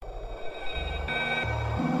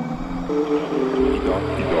Вы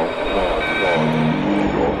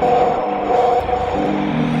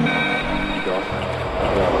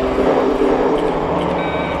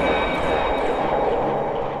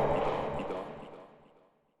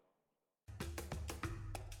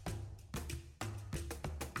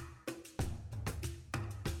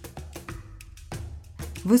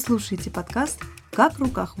слушаете подкаст «Как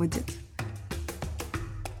рука ходит».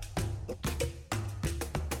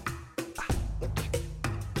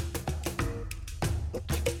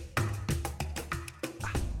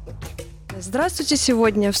 Здравствуйте,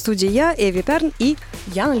 сегодня в студии я, Эви Перн и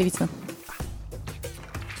Яна Левитина.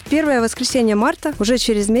 В первое воскресенье марта, уже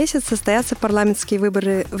через месяц, состоятся парламентские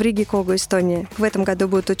выборы в Риге, Когу, Эстонии. В этом году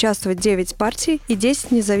будут участвовать 9 партий и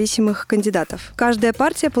 10 независимых кандидатов. Каждая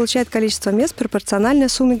партия получает количество мест пропорциональной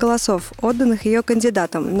сумме голосов, отданных ее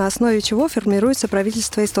кандидатам, на основе чего формируется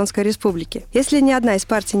правительство Эстонской Республики. Если ни одна из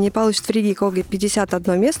партий не получит в Риге, Коге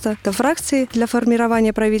 51 место, то фракции для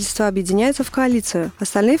формирования правительства объединяются в коалицию.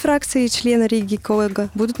 Остальные фракции и члены Риги, Кога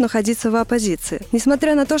будут находиться в оппозиции.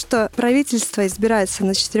 Несмотря на то, что правительство избирается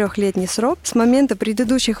на 4-летний срок, с момента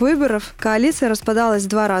предыдущих выборов коалиция распадалась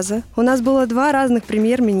 2 раза. У нас было 2 разных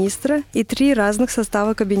премьер-министра и 3 разных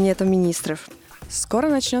состава кабинета министров. Скоро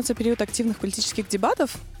начнется период активных политических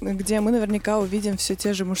дебатов, где мы наверняка увидим все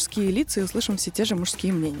те же мужские лица и услышим все те же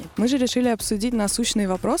мужские мнения. Мы же решили обсудить насущные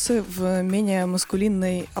вопросы в менее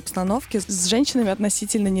маскулинной обстановке с женщинами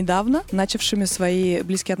относительно недавно, начавшими свои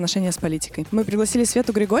близкие отношения с политикой. Мы пригласили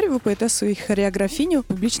Свету Григорьеву, поэтессу и хореографиню,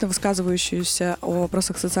 публично высказывающуюся о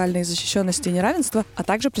вопросах социальной защищенности и неравенства, а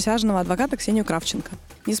также присяжного адвоката Ксению Кравченко.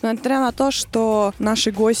 Несмотря на то, что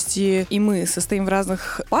наши гости и мы состоим в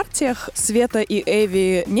разных партиях, Света и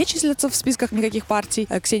Эви не числятся в списках никаких партий,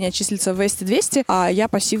 Ксения числится в Вести 200, а я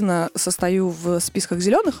пассивно состою в списках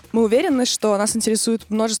зеленых. Мы уверены, что нас интересует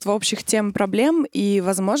множество общих тем и проблем, и,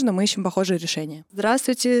 возможно, мы ищем похожие решения.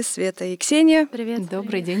 Здравствуйте, Света и Ксения. Привет.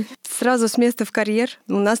 Добрый день. Сразу с места в карьер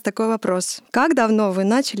у нас такой вопрос. Как давно вы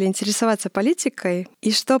начали интересоваться политикой,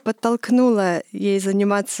 и что подтолкнуло ей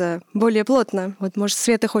заниматься более плотно? Вот, может,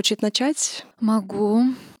 Света хочет начать? Могу.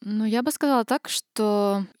 Ну, я бы сказала так,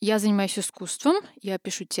 что я занимаюсь искусством, я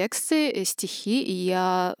пишу тексты, стихи, и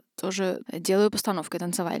я тоже делаю постановки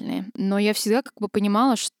танцевальные. Но я всегда как бы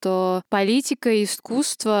понимала, что политика и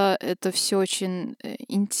искусство — это все очень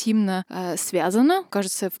интимно связано.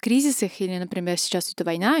 Кажется, в кризисах или, например, сейчас идет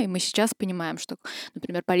война, и мы сейчас понимаем, что,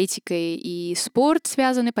 например, политика и спорт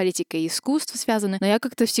связаны, политика и искусство связаны. Но я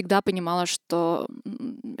как-то всегда понимала, что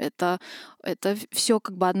это все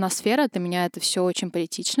как бы одна сфера, для меня это все очень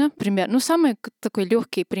политично. Пример, самый такой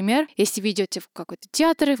легкий пример. Если вы идете в какой-то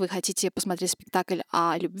театр, вы хотите посмотреть спектакль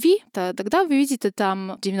о любви, то тогда вы видите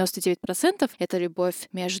там 99% это любовь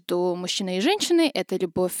между мужчиной и женщиной, это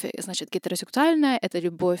любовь, значит, гетеросексуальная, это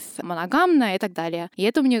любовь моногамная и так далее. И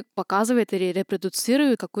это мне показывает или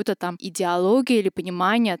репродуцирует какую-то там идеологию или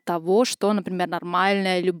понимание того, что, например,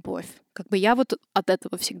 нормальная любовь. Как бы я вот от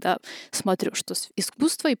этого всегда смотрю, что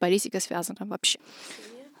искусство и политика связаны вообще.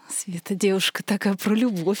 Света, девушка такая про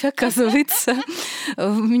любовь, оказывается. У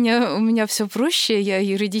меня все проще, я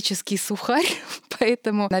юридический сухарь,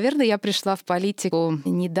 поэтому, наверное, я пришла в политику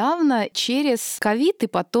недавно через ковид и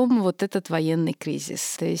потом вот этот военный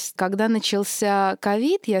кризис. То есть, когда начался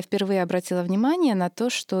ковид, я впервые обратила внимание на то,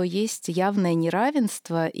 что есть явное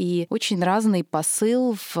неравенство и очень разный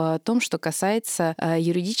посыл в том, что касается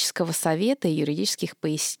юридического совета и юридических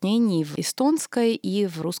пояснений в эстонской и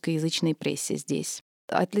в русскоязычной прессе здесь.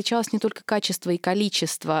 Отличалось не только качество и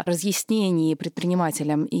количество разъяснений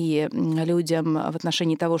предпринимателям и людям в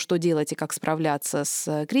отношении того, что делать и как справляться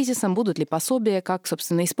с кризисом, будут ли пособия, как,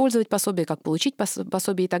 собственно, использовать пособия, как получить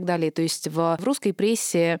пособие и так далее. То есть в русской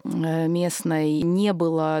прессе местной не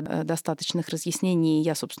было достаточных разъяснений.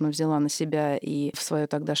 Я, собственно, взяла на себя и в свое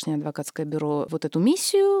тогдашнее адвокатское бюро вот эту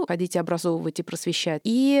миссию ходить, образовывать и просвещать.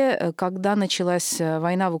 И когда началась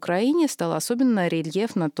война в Украине, стало особенно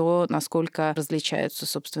рельефно то, насколько различаются,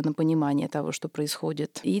 собственно, понимание того, что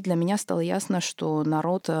происходит. И для меня стало ясно, что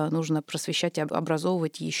народ нужно просвещать и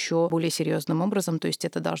образовывать еще более серьезным образом, то есть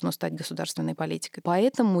это должно стать государственной политикой.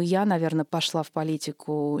 Поэтому я, наверное, пошла в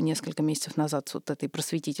политику несколько месяцев назад с вот этой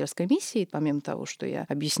просветительской миссией, помимо того, что я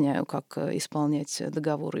объясняю, как исполнять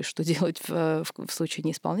договоры и что делать в случае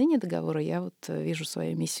неисполнения договора, я вот вижу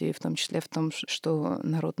свою миссию в том числе в том, что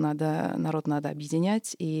народ надо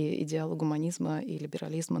объединять, и идеалы гуманизма и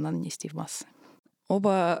либерализма надо нести в массы.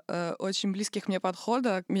 Оба очень близких мне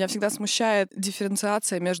подхода. Меня всегда смущает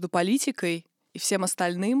дифференциация между политикой и всем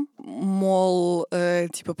остальным, мол,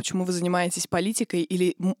 типа, почему вы занимаетесь политикой,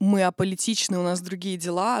 или мы аполитичны, у нас другие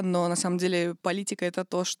дела, но на самом деле политика — это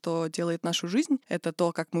то, что делает нашу жизнь, это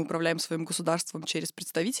то, как мы управляем своим государством через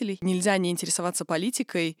представителей. Нельзя не интересоваться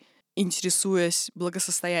политикой, интересуясь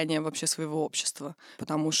благосостоянием вообще своего общества,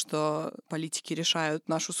 потому что политики решают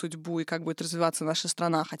нашу судьбу и как будет развиваться наша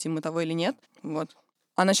страна, хотим мы того или нет. Вот.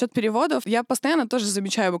 А насчет переводов, я постоянно тоже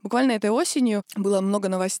замечаю, буквально этой осенью было много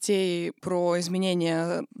новостей про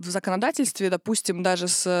изменения в законодательстве, допустим, даже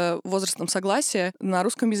с возрастом согласия. На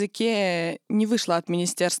русском языке не вышла от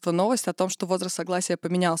министерства новость о том, что возраст согласия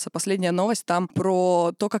поменялся. Последняя новость там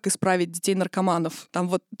про то, как исправить детей-наркоманов. Там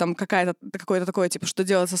какое-то такое, типа, что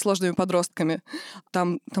делать со сложными подростками.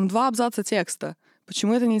 Там 2 абзаца текста.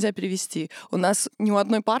 Почему это нельзя перевести? У нас ни у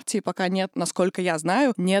одной партии пока нет, насколько я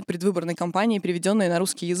знаю, нет предвыборной кампании, переведенной на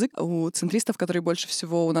русский язык. У центристов, которые больше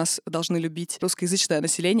всего у нас должны любить русскоязычное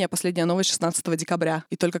население, последняя новость 16 декабря.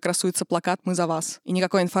 И только красуется плакат «Мы за вас». И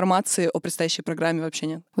никакой информации о предстоящей программе вообще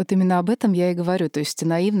нет. Вот именно об этом я и говорю. То есть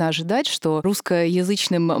наивно ожидать, что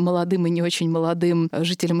русскоязычным молодым и не очень молодым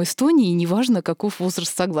жителям Эстонии неважно, каков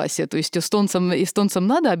возраст согласия. То есть эстонцам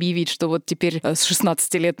надо объявить, что вот теперь с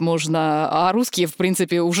 16 лет можно, а русские, в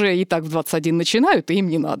принципе, уже и так в 21 начинают, и им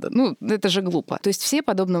не надо. Ну, это же глупо. То есть все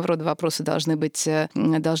подобного рода вопросы должны быть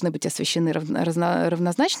освещены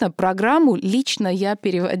равнозначно. Программу лично я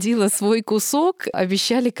переводила свой кусок,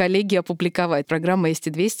 обещали коллеги опубликовать. Программа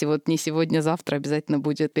 «Ести-200» вот не сегодня, завтра обязательно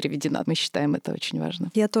будет переведена. Мы считаем это очень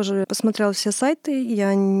важно. Я тоже посмотрела все сайты,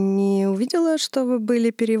 я не увидела, чтобы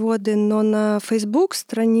были переводы, но на Facebook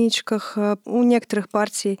страничках у некоторых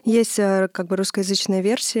партий есть как бы русскоязычная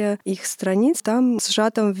версия их страниц. Там в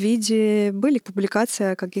сжатом виде были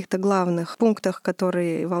публикации о каких-то главных пунктах,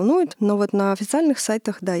 которые волнуют, но вот на официальных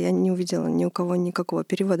сайтах, да, я не увидела ни у кого никакого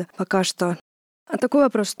перевода пока что. А такой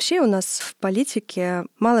вопрос. Вообще у нас в политике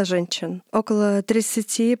мало женщин, около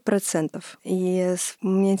 30%. И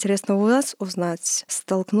мне интересно у вас узнать,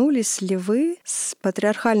 столкнулись ли вы с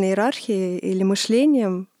патриархальной иерархией или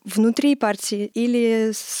мышлением внутри партии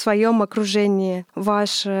или в своем окружении,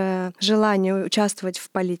 ваше желание участвовать в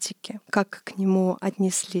политике? Как к нему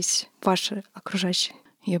отнеслись ваши окружающие?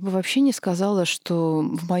 Я бы вообще не сказала, что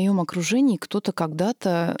в моем окружении кто-то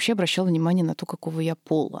когда-то вообще обращал внимание на то, какого я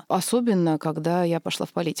пола. Особенно, когда я пошла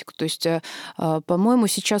в политику. То есть, по-моему,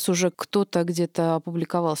 сейчас уже кто-то где-то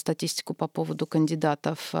опубликовал статистику по поводу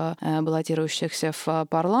кандидатов, баллотирующихся в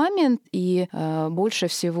парламент, и больше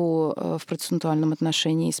всего в процентуальном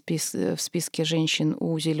отношении в списке женщин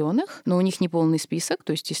у зеленых, но у них не полный список.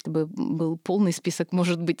 То есть, если бы был полный список,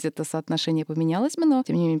 может быть, это соотношение поменялось бы, но,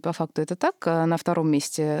 тем не менее, по факту это так. На втором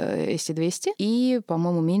месте Ести-200, и,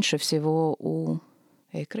 по-моему, меньше всего у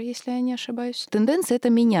Экры, если я не ошибаюсь. Тенденция эта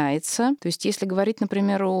меняется. То есть, если говорить,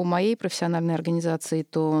 например, о моей профессиональной организации,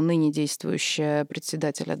 то ныне действующая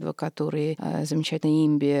председатель адвокатуры, замечательная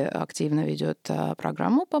Имби, активно ведет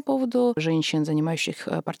программу по поводу женщин, занимающих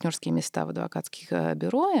партнерские места в адвокатских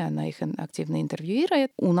бюро, и она их активно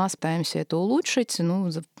интервьюирует. У нас пытаемся это улучшить.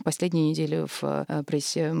 За последнюю неделю в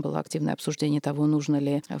прессе было активное обсуждение того, нужно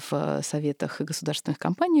ли в советах государственных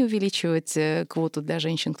компаний увеличивать квоту для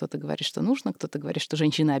женщин. Кто-то говорит, что нужно, кто-то говорит, что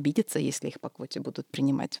женщины обидятся, если их по квоте будут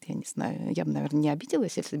принимать. Я не знаю, я бы, наверное, не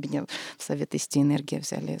обиделась, если бы меня в Совет «Исти-энергия»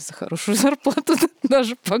 взяли за хорошую зарплату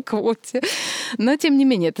даже по квоте. Но, тем не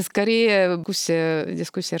менее, это скорее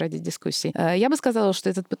дискуссия ради дискуссий. Я бы сказала, что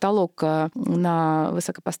этот потолок на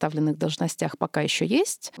высокопоставленных должностях пока еще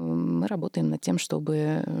есть. Мы работаем над тем,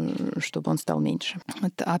 чтобы он стал меньше.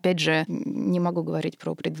 Опять же, не могу говорить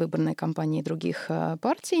про предвыборные кампании других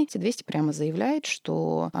партий. Т-200 прямо заявляет,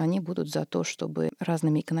 что они будут за то, чтобы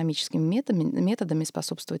разными экономическими методами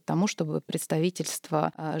способствовать тому, чтобы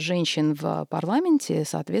представительство женщин в парламенте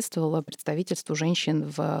соответствовало представительству женщин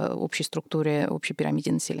в общей структуре, общей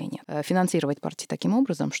пирамиде населения. Финансировать партии таким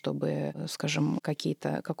образом, чтобы, скажем,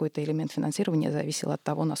 какой-то элемент финансирования зависел от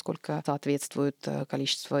того, насколько соответствует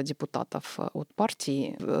количество депутатов от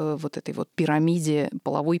партии вот этой вот пирамиде,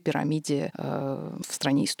 половой пирамиде в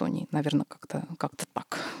стране Эстонии. Наверное, как-то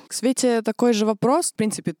так. К Свете такой же вопрос. В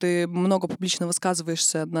принципе, ты много публично высказываешься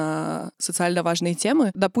на социально важные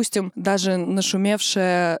темы. Допустим, даже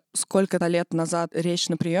нашумевшая сколько-то лет назад речь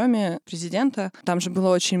на приеме президента, там же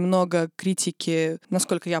было очень много критики,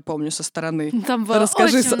 насколько я помню, со стороны. Там было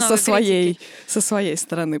Расскажи очень много критики. со своей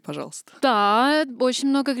стороны, пожалуйста. Да, очень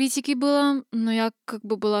много критики было, но я как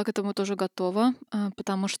бы была к этому тоже готова,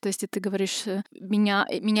 потому что если ты говоришь,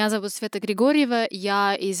 меня зовут Света Григорьева,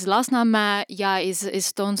 я из Ласнаме, я из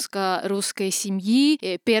эстонско-русской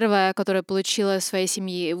семьи, первая, которая получила своей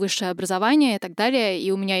семьи высшее образование и так далее,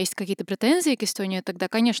 и у меня есть какие-то претензии к Эстонии, тогда,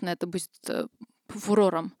 конечно, это будет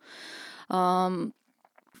фурором. В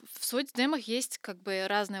соцдемах есть как бы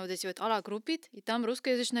разные вот эти вот алagруппит, и там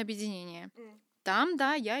русскоязычное объединение. Там,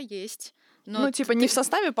 да, я есть. Но Ну, типа не в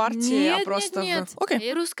составе партии, нет, а просто... Нет. Окей.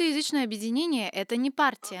 И русскоязычное объединение — это не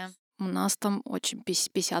партия. У нас там очень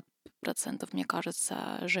 50%, мне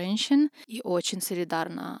кажется, женщин, и очень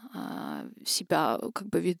солидарно себя как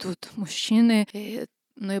бы ведут мужчины.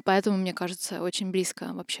 Ну и поэтому, мне кажется, очень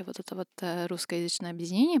близко вообще вот это вот русскоязычное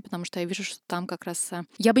объединение, потому что я вижу, что там как раз...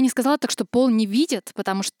 Я бы не сказала так, что пол не видит,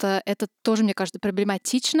 потому что это тоже, мне кажется,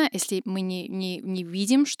 проблематично. Если мы не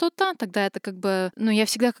видим что-то, тогда это как бы... Ну, я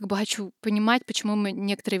всегда как бы хочу понимать, почему мы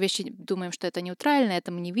некоторые вещи думаем, что это нейтрально,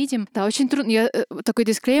 это мы не видим. Да, очень трудно. Такой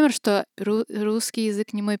дисклеймер, что русский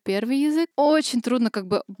язык не мой первый язык. Очень трудно как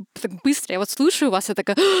бы так быстро. Я вот слушаю вас, я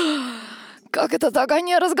такая... Как это так?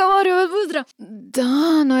 Они разговаривают быстро.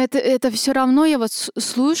 Да, но это все равно, я вот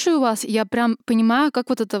слушаю вас, я прям понимаю, как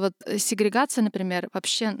вот эта вот сегрегация, например,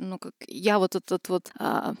 вообще, ну, как я вот этот вот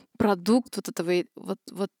продукт вот этого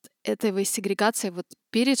вот этой сегрегации вот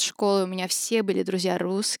перед школой у меня все были друзья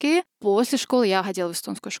русские. После школы я ходила в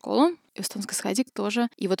эстонскую школу, эстонский садик тоже.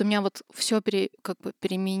 И вот у меня вот все как бы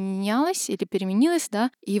переменилось,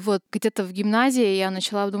 да. И вот где-то в гимназии я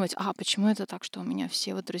начала думать, почему это так, что у меня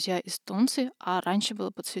все вот друзья эстонцы, а раньше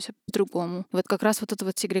было все по-другому. И вот как раз вот эта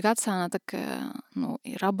вот сегрегация, она так,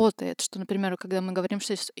 и работает, что, например, когда мы говорим,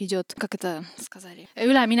 что идет, как это сказали,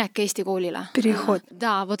 üleminek eesti koolile. Переход.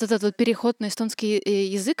 Да, вот этот вот переход на эстонский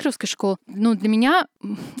язык русской школы, ну, для меня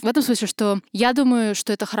в этом смысле, что я думаю,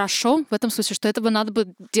 что это хорошо, в этом смысле, что этого надо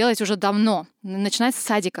бы делать уже давно, начинать с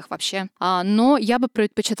садиках вообще. Но я бы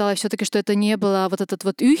предпочитала все-таки, что это не было вот этот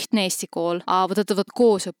вот ühtne eesti kool, а вот это вот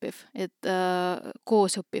koosõppiv,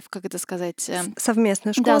 как это сказать?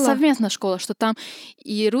 Совместная школа. Да, совместная школа, что там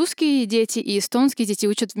и русские дети, и эстонские дети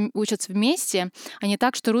учатся вместе, а не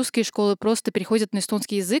так, что русские школы просто переходят на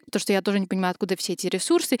эстонский язык, потому что я тоже не понимаю, откуда все эти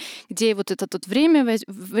ресурсы, где вот это вот время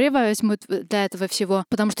возьмут для этого всего.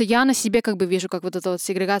 Потому что я на себе как бы вижу, как вот эта вот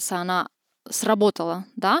сегрегация, она сработала,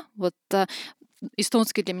 да? Вот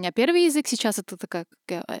эстонский для меня первый язык, сейчас это такая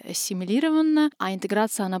ассимилированная, а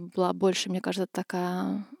интеграция, она была больше, мне кажется,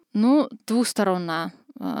 такая, двусторонняя.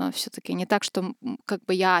 Все-таки не так, что как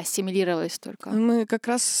бы я ассимилировалась только. Мы как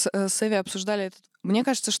раз с Эви обсуждали это. Мне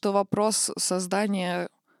кажется, что вопрос создания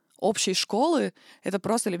общей школы — это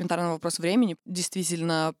просто элементарный вопрос времени.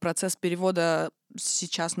 Действительно, процесс перевода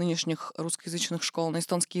сейчас нынешних русскоязычных школ на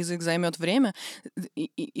эстонский язык займет время,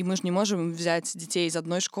 и мы же не можем взять детей из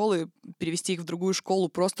одной школы, перевести их в другую школу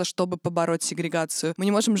просто чтобы побороть сегрегацию. Мы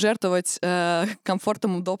не можем жертвовать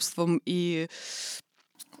комфортом, удобством и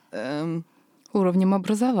уровнем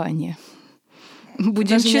образования.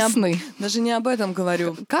 Будем честны. Даже не об этом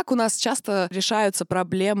говорю. Как у нас часто решаются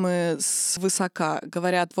проблемы свысока?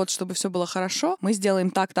 Говорят, вот чтобы все было хорошо, мы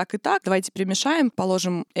сделаем так, так и так, давайте перемешаем,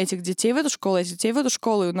 положим этих детей в эту школу, этих детей в эту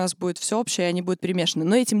школу, и у нас будет все общее, и они будут перемешаны.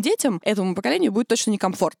 Но этим детям, этому поколению будет точно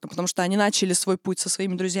некомфортно, потому что они начали свой путь со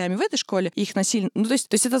своими друзьями в этой школе, и их насильно... то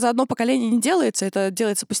есть это за одно поколение не делается, это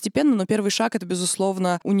делается постепенно, но первый шаг — это,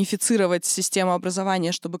 безусловно, унифицировать систему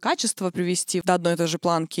образования, чтобы качество привести до одной и той же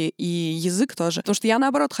планки, и язык тоже. Потому что я,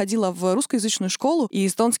 наоборот, ходила в русскоязычную школу, и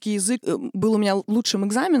эстонский язык был у меня лучшим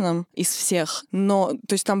экзаменом из всех, но,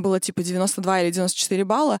 то есть там было типа 92 или 94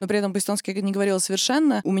 балла, но при этом по-эстонски я не говорила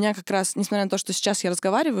совершенно. У меня как раз, несмотря на то, что сейчас я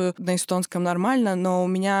разговариваю на эстонском нормально, но у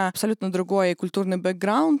меня абсолютно другой культурный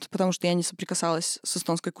бэкграунд, потому что я не соприкасалась с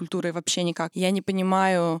эстонской культурой вообще никак. Я не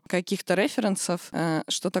понимаю каких-то референсов,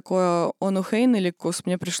 что такое онухейнеликус,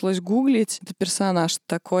 мне пришлось гуглить. Это персонаж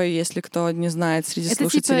такой, если кто не знает среди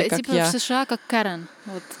слушателей, как типа я. в США как Кэрон.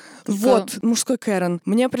 Вот, мужской Кэрон.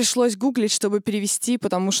 Мне пришлось гуглить, чтобы перевести,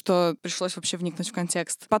 потому что пришлось вообще вникнуть в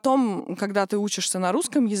контекст. Потом, когда ты учишься на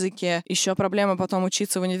русском языке, еще проблема потом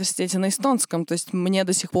учиться в университете на эстонском. То есть мне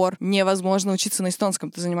до сих пор невозможно учиться на эстонском.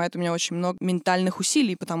 Это занимает у меня очень много ментальных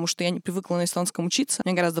усилий, потому что я не привыкла на эстонском учиться.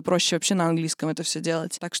 Мне гораздо проще вообще на английском это все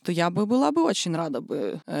делать. Так что я была бы очень рада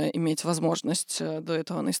иметь возможность до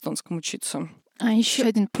этого на эстонском учиться. А еще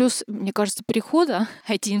один плюс, мне кажется, перехода,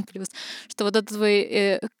 один плюс, что вот это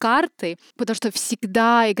твои карты, потому что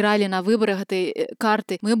всегда играли на выборах этой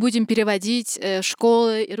карты. Мы будем переводить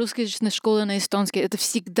школы, русскоязычные школы на эстонский. Это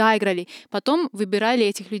всегда играли. Потом выбирали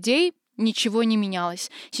этих людей, ничего не менялось.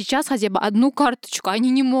 Сейчас хотя бы одну карточку они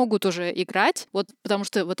не могут уже играть, вот, потому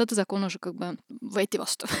что вот этот закон уже как бы в эти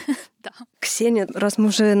восту. Да. Ксения, раз мы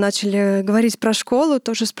уже начали говорить про школу,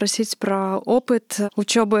 тоже спросить про опыт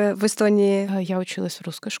учебы в Эстонии. Я училась в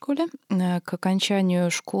русской школе. К окончанию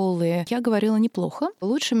школы я говорила неплохо.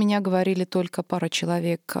 Лучше меня говорили только пара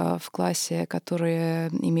человек в классе, которые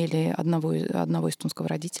имели одного эстонского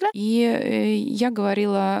родителя. И я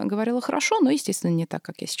говорила хорошо, но, естественно, не так,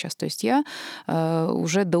 как я сейчас. То есть я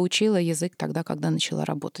уже доучила язык тогда, когда начала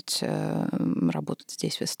работать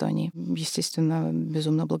здесь, в Эстонии. Естественно,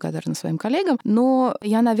 безумно благодарна своим коллегам. Но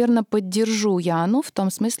я, наверное, поддержу Яну в том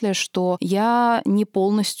смысле, что я не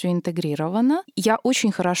полностью интегрирована. Я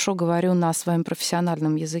очень хорошо говорю на своем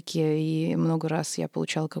профессиональном языке, и много раз я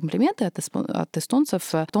получала комплименты от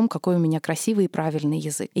эстонцев о том, какой у меня красивый и правильный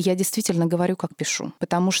язык. И я действительно говорю, как пишу,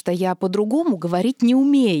 потому что я по-другому говорить не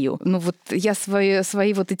умею. Ну вот я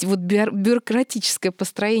свои вот эти вот бюрократическое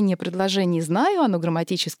построение предложений знаю, оно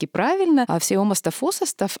грамматически правильно, а все омостов,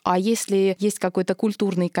 а если есть какой-то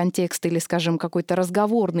культурный контекст или, скажем, какой-то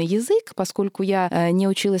разговорный язык, поскольку я не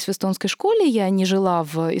училась в эстонской школе, я не жила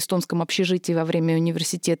в эстонском общежитии во время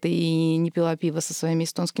университета и не пила пиво со своими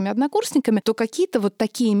эстонскими однокурсниками, то какие-то вот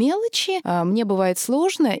такие мелочи мне бывает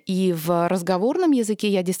сложно, и в разговорном языке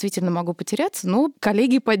я действительно могу потеряться, но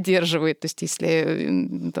коллеги поддерживают. То есть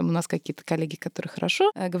если там у нас какие-то коллеги, которые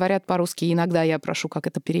хорошо говорят по-русски, иногда я прошу, как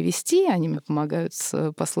это перевести, они мне помогают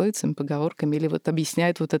с пословицами, поговорками или вот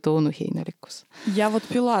объясняют вот это «ону хейналикус». Я вот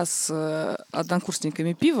пила с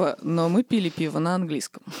однокурсниками пиво, но мы пили пиво на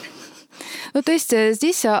английском. Ну, то есть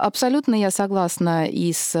здесь абсолютно я согласна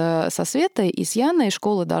и со Светой, и с Яной.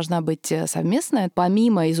 Школа должна быть совместная.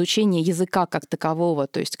 Помимо изучения языка как такового,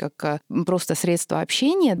 то есть как просто средство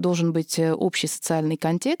общения, должен быть общий социальный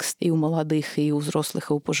контекст и у молодых, и у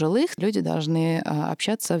взрослых, и у пожилых. Люди должны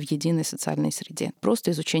общаться в единой социальной среде.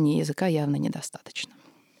 Просто изучения языка явно недостаточно.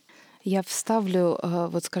 Я вставлю,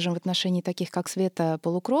 вот, скажем, в отношении таких, как Света,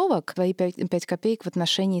 полукровок, свои 5 копеек в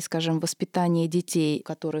отношении, скажем, воспитания детей, у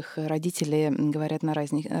которых родители говорят на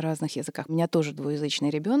разных языках. У меня тоже двуязычный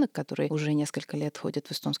ребенок, который уже несколько лет ходит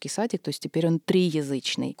в эстонский садик, то есть теперь он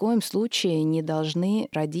триязычный. Ни в коем случае не должны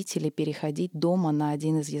родители переходить дома на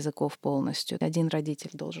один из языков полностью. Один родитель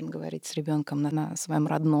должен говорить с ребенком на своем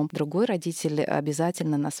родном, другой родитель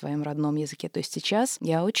обязательно на своем родном языке. То есть сейчас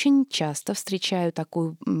я очень часто встречаю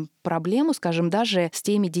такую проблему, скажем, даже с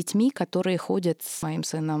теми детьми, которые ходят с моим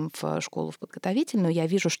сыном в школу в подготовительную. Я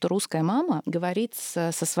вижу, что русская мама говорит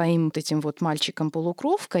со своим вот этим вот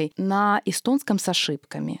мальчиком-полукровкой на эстонском с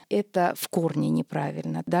ошибками. Это в корне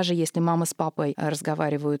неправильно. Даже если мама с папой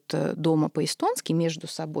разговаривают дома по-эстонски между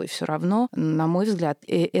собой, все равно, на мой взгляд,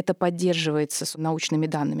 это поддерживается с научными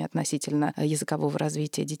данными относительно языкового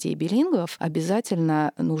развития детей-билингвов.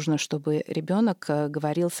 Обязательно нужно, чтобы ребенок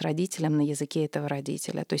говорил с родителем на языке этого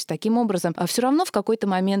родителя. То есть таким образом, все равно в какой-то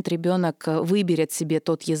момент ребенок выберет себе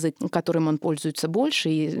тот язык, которым он пользуется больше,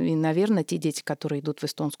 и, наверное, те дети, которые идут в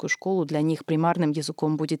эстонскую школу, для них примарным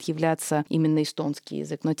языком будет являться именно эстонский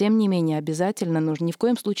язык. Но, тем не менее, обязательно нужно, ни в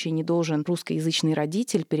коем случае не должен русскоязычный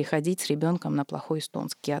родитель переходить с ребенком на плохой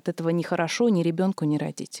эстонский. От этого ни хорошо ни ребенку, ни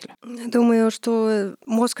родителю. Думаю, что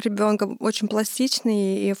мозг ребенка очень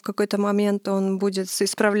пластичный, и в какой-то момент он будет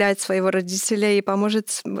исправлять своего родителя и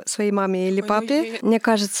поможет своей маме или папе. Мне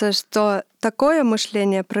кажется, что такое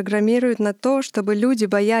мышление программирует на то, чтобы люди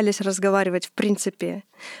боялись разговаривать в принципе.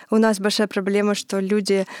 У нас большая проблема, что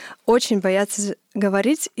люди очень боятся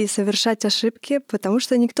говорить и совершать ошибки, потому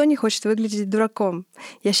что никто не хочет выглядеть дураком.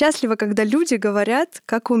 Я счастлива, когда люди говорят,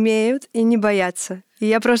 как умеют, и не боятся. И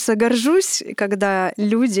я просто горжусь, когда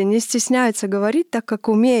люди не стесняются говорить так, как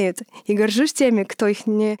умеют. И горжусь теми, кто их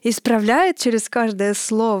не исправляет через каждое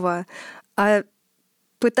слово, а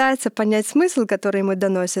пытается понять смысл, который ему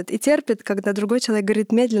доносят, и терпит, когда другой человек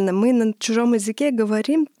говорит медленно. Мы на чужом языке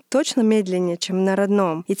говорим точно медленнее, чем на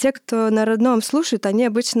родном. И те, кто на родном слушает, они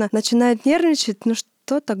обычно начинают нервничать. Ну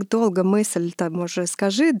что так долго мысль там уже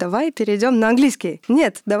скажи, давай перейдем на английский.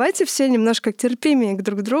 Нет, давайте все немножко терпимее к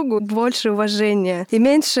друг другу, больше уважения и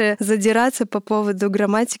меньше задираться по поводу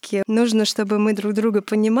грамматики. Нужно, чтобы мы друг друга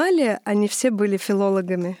понимали, а не все были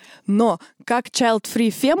филологами. Но как child-free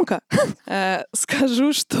фемка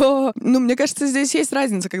скажу, что, мне кажется, здесь есть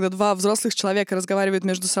разница, когда два взрослых человека разговаривают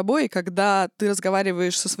между собой, и когда ты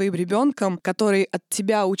разговариваешь со своим ребенком, который от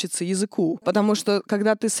тебя учится языку. Потому что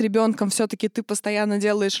когда ты с ребенком, все-таки ты постоянно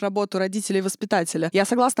делаешь работу родителя и воспитателя. Я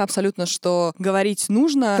согласна абсолютно, что говорить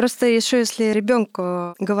нужно. Просто еще если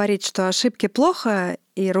ребенку говорить, что ошибки плохо,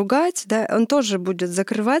 и ругать, да, он тоже будет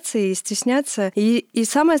закрываться и стесняться. И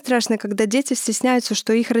самое страшное, когда дети стесняются,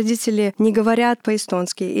 что их родители не говорят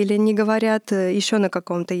по-эстонски или не говорят еще на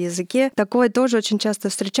каком-то языке. Такое тоже очень часто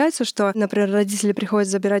встречается, что, например, родители приходят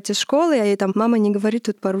забирать из школы, а ей там мама не говорит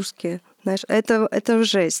тут по-русски. Знаешь, это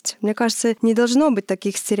жесть. Мне кажется, не должно быть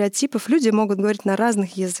таких стереотипов. Люди могут говорить на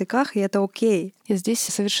разных языках, и это окей. И здесь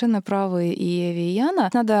совершенно правы и Эви, и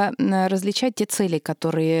Яна. Надо различать те цели,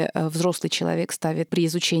 которые взрослый человек ставит при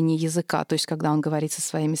изучении языка. То есть, когда он говорит со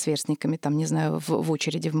своими сверстниками, там, не знаю, в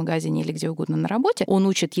очереди в магазине или где угодно на работе, он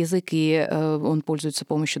учит язык, и он пользуется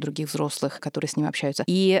помощью других взрослых, которые с ним общаются.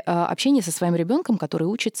 И общение со своим ребенком, который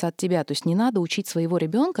учится от тебя. То есть не надо учить своего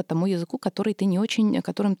ребенка тому языку,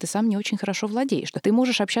 которым ты сам не очень хорошо владеешь. Что ты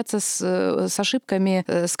можешь общаться с ошибками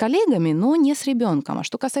с коллегами, но не с ребенком. А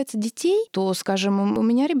что касается детей, то, скажем, у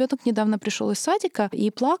меня ребенок недавно пришел из садика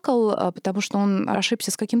и плакал, потому что он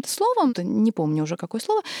ошибся с каким-то словом, не помню уже какое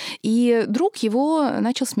слово, и друг его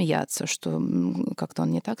начал смеяться, что как-то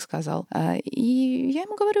он не так сказал. И я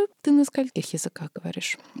ему говорю: ты на скольких языках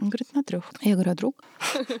говоришь? Он говорит: на 3. Я говорю: а друг?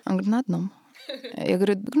 Он говорит: на 1. Я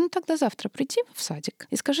говорю: ну тогда завтра приди в садик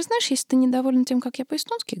и скажи: знаешь, если ты недоволен тем, как я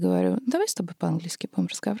по-эстонски говорю, давай с тобой по-английски будем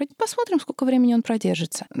разговаривать. Посмотрим, сколько времени он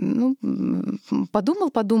продержится. Ну,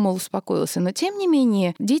 подумал, успокоился. Но тем не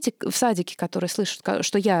менее, дети в садике, которые слышат,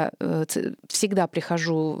 что я всегда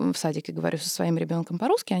прихожу в садик и говорю со своим ребенком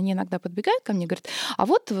по-русски, они иногда подбегают ко мне и говорят: а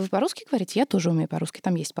вот вы по-русски говорите, я тоже умею по-русски.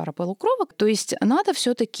 Там есть пара полукровок. То есть надо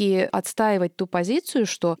все-таки отстаивать ту позицию,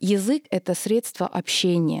 что язык — это средство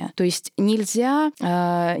общения. То есть нельзя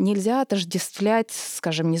отождествлять,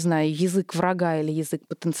 скажем, не знаю, язык врага или язык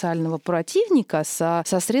потенциального противника со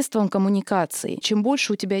средством коммуникации. Чем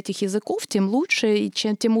больше у тебя этих языков, тем лучше и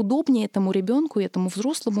тем удобнее этому ребенку и этому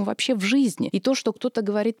взрослому вообще в жизни. И то, что кто-то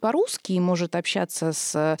говорит по-русски и может общаться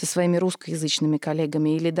со своими русскоязычными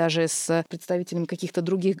коллегами или даже с представителями каких-то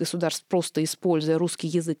других государств, просто используя русский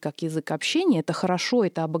язык как язык общения, это хорошо,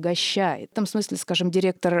 это обогащает. В этом смысле, скажем,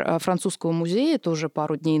 директор французского музея тоже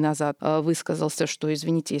пару дней назад высказался, что,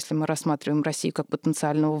 извините, если мы рассматриваем Россию как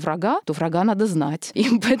потенциального врага, то врага надо знать. И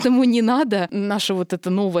поэтому не надо наше вот это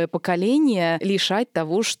новое поколение лишать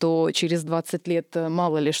того, что через 20 лет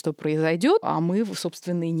мало ли что произойдет, а мы,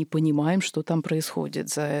 собственно, и не понимаем, что там происходит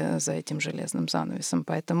за этим железным занавесом.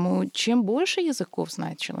 Поэтому чем больше языков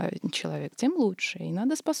знает человек, тем лучше. И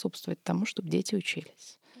надо способствовать тому, чтобы дети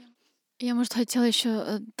учились. Я, может, хотела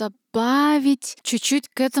еще добавить чуть-чуть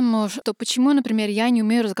к этому, что почему, например, я не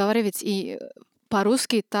умею разговаривать и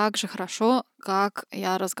по-русски так же хорошо, как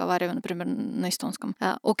я разговариваю, например, на эстонском.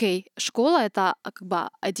 Окей, школа — это как бы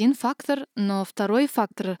один фактор, но второй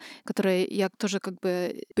фактор, который я тоже как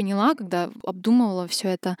бы поняла, когда обдумывала все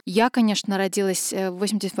это. Я, конечно, родилась в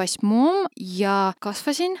 88-м, я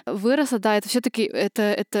касфасин, выросла, да, это все-таки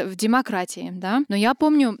это в демократии, да, но я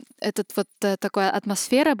помню, такая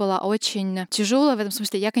атмосфера была очень тяжелая в этом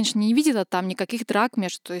смысле. Я, конечно, не видела там никаких драк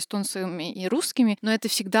между эстонцами и русскими, но это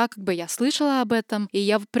всегда как бы я слышала об этом, и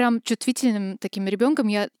я прям чувствительным таким ребенком,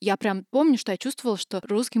 я прям помню, что я чувствовала, что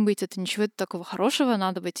русским быть — это ничего такого хорошего,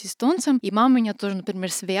 надо быть эстонцем. И мама меня тоже,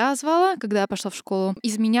 например, связывала, когда я пошла в школу.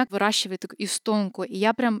 Из меня выращивает эстонку. И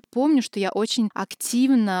я прям помню, что я очень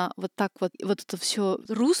активно вот эту всю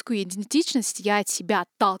русскую идентичность я от себя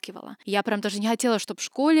отталкивала. Я прям даже не хотела, чтобы в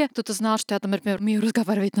школе кто-то знал, что я там, например, умею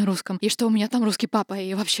разговаривать на русском, и что у меня там русский папа,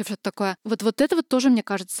 и вообще что-то такое. Вот это вот тоже, мне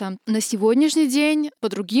кажется, на сегодняшний день, по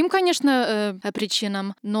другим, конечно,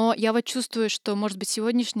 причинам, но я вот чувствую, что, может быть,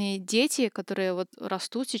 сегодняшние дети, которые вот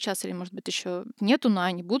растут сейчас, или, может быть, еще нету, но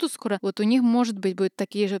они будут скоро, вот у них, может быть, будут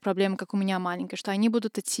такие же проблемы, как у меня маленькая, что они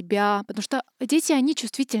будут от себя, потому что дети, они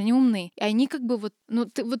чувствительны, они умны, и они как бы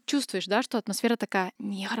ты вот чувствуешь, да, что атмосфера такая: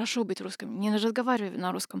 нехорошо быть русским, не разговаривай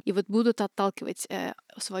на русском, и вот будут отталкивать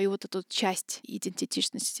свою вот эту часть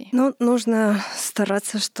идентичности. Ну, нужно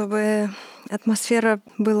стараться, чтобы атмосфера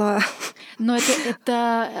была... Но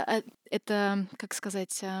это, как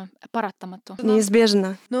сказать, параттамату.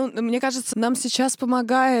 Неизбежно. Ну, мне кажется, нам сейчас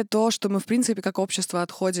помогает то, что мы, в принципе, как общество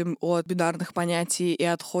отходим от бинарных понятий и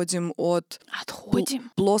отходим от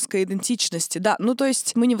плоской идентичности. Да, ну то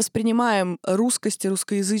есть мы не воспринимаем русскость и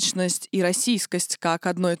русскоязычность и российскость как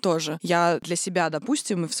одно и то же. Я для себя,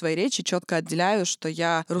 допустим, в своей речи четко отделяю, что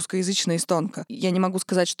я русскоязычная эстонка. Я не могу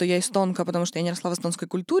сказать, что я эстонка, потому что я не росла в эстонской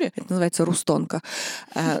культуре. Это называется рустонка.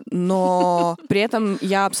 Но при этом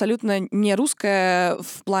я абсолютно не русская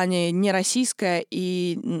в плане не российская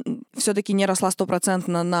и все-таки не росла 100%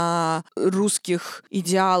 на русских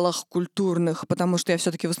идеалах культурных, потому что я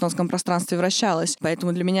все-таки в эстонском пространстве вращалась.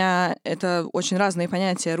 Поэтому для меня это очень разные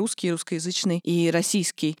понятия: русский, русскоязычный и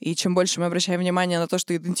российский. И чем больше мы обращаем внимание на то,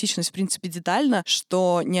 что идентичность в принципе детальна,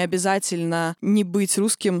 что не обязательно не быть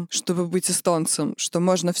русским, чтобы быть эстонцем, что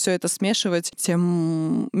можно все это смешивать,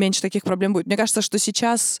 тем меньше таких проблем будет. Мне кажется, что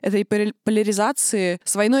сейчас этой поляризации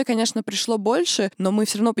с войной, конечно, пришло больше, но мы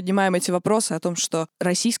все равно поднимаем эти вопросы о том, что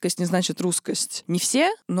российскость не значит русскость. Не все,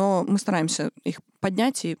 но мы стараемся их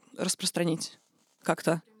поднять и распространить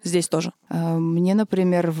как-то здесь тоже. Мне,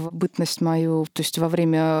 например, в бытность мою, то есть во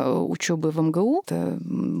время учебы в МГУ, это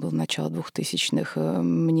было начало 2000-х,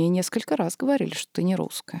 мне несколько раз говорили, что ты не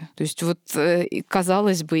русская. То есть вот,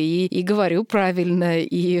 казалось бы, и говорю правильно,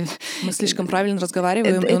 и... Мы слишком правильно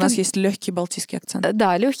разговариваем, и у нас есть легкий балтийский акцент.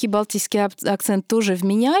 Да, легкий балтийский акцент тоже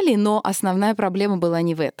вменяли, но основная проблема была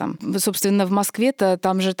не в этом. Собственно, в Москве-то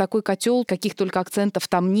там же такой котел, каких только акцентов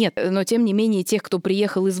там нет. Но, тем не менее, тех, кто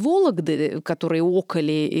приехал из Вологды, которые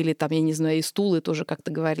окали, или там, я не знаю, из Тулы тоже как-то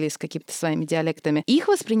говорили с какими-то своими диалектами, их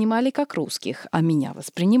воспринимали как русских, а меня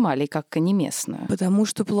воспринимали как неместную. Потому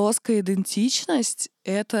что плоская идентичность —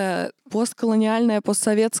 это постколониальная,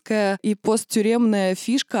 постсоветская и посттюремная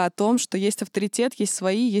фишка о том, что есть авторитет, есть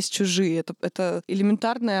свои, есть чужие. Это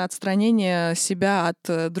элементарное отстранение себя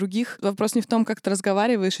от других. Вопрос не в том, как ты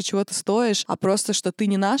разговариваешь и чего ты стоишь, а просто, что ты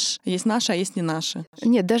не наш, есть наши, а есть не наши.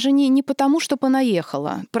 Нет, даже не потому, что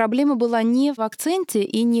понаехала. Проблема была не в акценте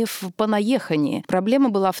и не в понаехании. Проблема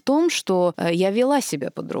была в том, что я вела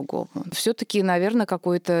себя по-другому. Все-таки, наверное,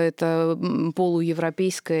 какое-то это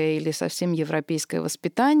полуевропейское или совсем европейское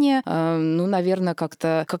воспитание. Ну, наверное,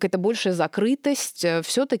 как-то какая-то большая закрытость.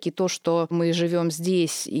 Все-таки то, что мы живем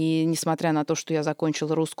здесь, и несмотря на то, что я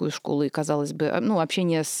закончила русскую школу, и, казалось бы,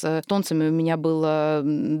 общение с эстонцами у меня было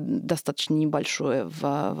достаточно небольшое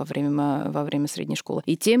во время средней школы.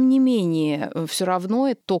 И тем не менее, все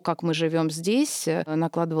равно то, как мы живем здесь,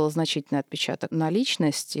 накладывало значительный отпечаток на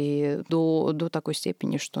личность и до такой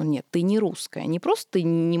степени, что нет, ты не русская. Не просто ты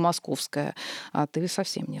не московская, а ты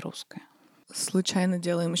совсем не русская. Случайно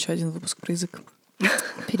делаем еще один выпуск про язык.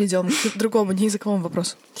 Перейдем к другому неязыковому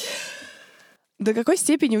вопросу. До какой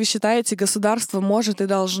степени, вы считаете, государство может и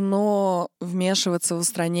должно вмешиваться в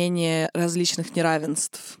устранение различных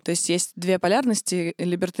неравенств? То есть есть две полярности.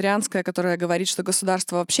 Либертарианская, которая говорит, что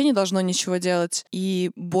государство вообще не должно ничего делать,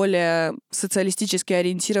 и более социалистически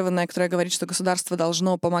ориентированная, которая говорит, что государство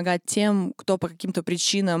должно помогать тем, кто по каким-то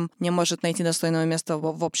причинам не может найти достойного места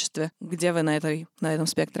в обществе. Где вы на этом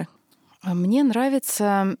спектре? Мне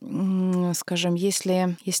нравится, скажем,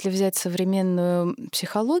 если взять современную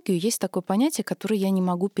психологию, есть такое понятие, которое я не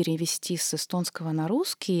могу перевести с эстонского на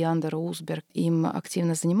русский, и Андер Уусберг им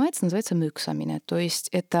активно занимается, называется мюксамине. То есть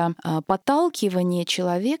это подталкивание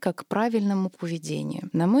человека к правильному поведению.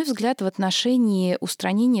 На мой взгляд, в отношении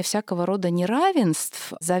устранения всякого рода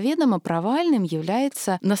неравенств заведомо провальным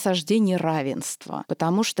является насаждение равенства,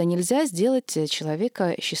 потому что нельзя сделать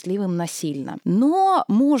человека счастливым насильно. Но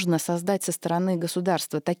можно создать со стороны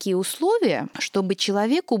государства такие условия, чтобы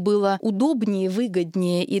человеку было удобнее,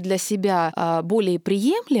 выгоднее и для себя более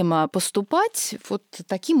приемлемо поступать вот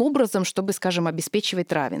таким образом, чтобы, скажем,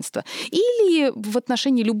 обеспечивать равенство. Или в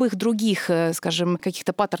отношении любых других, скажем,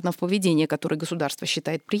 каких-то паттернов поведения, которые государство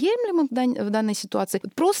считает приемлемым в данной ситуации,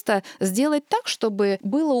 просто сделать так, чтобы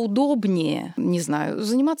было удобнее, не знаю,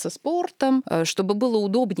 заниматься спортом, чтобы было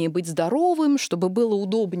удобнее быть здоровым, чтобы было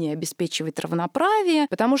удобнее обеспечивать равноправие,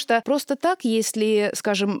 потому что просто так, если,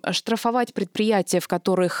 скажем, штрафовать предприятия, в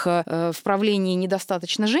которых в правлении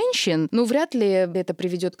недостаточно женщин, вряд ли это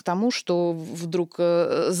приведет к тому, что вдруг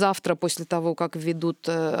завтра, после того, как введут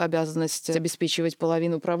обязанность обеспечивать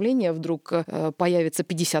половину управления, вдруг появится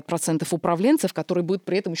 50% управленцев, которые будут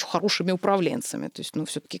при этом еще хорошими управленцами. То есть,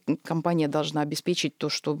 все-таки компания должна обеспечить то,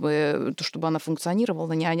 чтобы она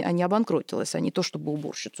функционировала, а не обанкротилась, а не то, чтобы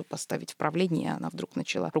уборщицу поставить в правление, и она вдруг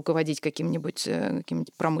начала руководить каким-нибудь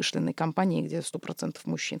промышленной компании, где 100%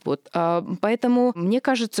 мужчин. Поэтому мне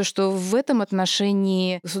кажется, что в этом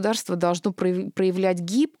отношении государство должно проявлять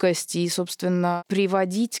гибкость и, собственно,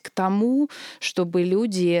 приводить к тому, чтобы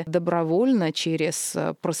люди добровольно через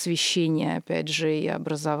просвещение, опять же, и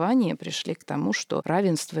образование пришли к тому, что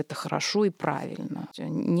равенство — это хорошо и правильно.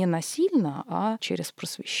 Не насильно, а через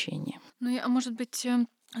просвещение. А может быть,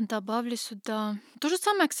 добавлю сюда то же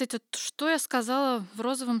самое, кстати, что я сказала в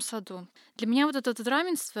 «Розовом саду». Для меня вот это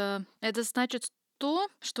равенство, это значит то,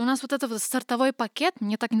 что у нас вот этот стартовой пакет,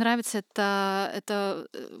 мне так нравится это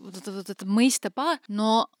мейстепа,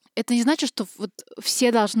 но Это не значит, что вот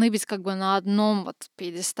все должны быть как бы на одном вот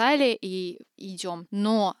пьедестале и идем.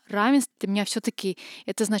 Но равенство для меня все-таки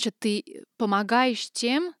это значит, ты помогаешь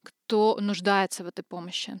тем, кто нуждается в этой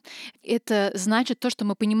помощи. Это значит то, что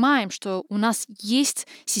мы понимаем, что у нас есть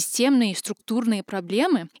системные структурные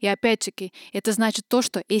проблемы. И опять-таки, это значит то,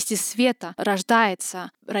 что если Света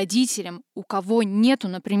рождается родителям, у кого нету,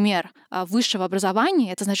 например, высшего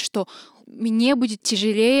образования, это значит, что мне будет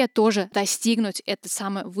тяжелее тоже достигнуть это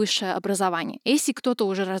самое высшее образование. Если кто-то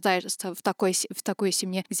уже рождается в такой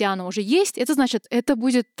семье, где оно уже есть, это значит, это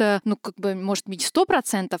будет, может быть,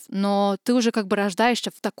 100%, но ты уже как бы рождаешься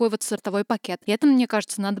в такой вот сортовой пакет. И это, мне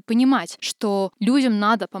кажется, надо понимать, что людям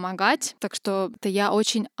надо помогать. Так что это я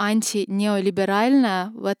очень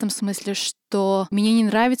антинеолиберальная в этом смысле, что мне не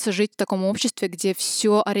нравится жить в таком обществе, где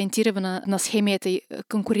все ориентировано на схеме этой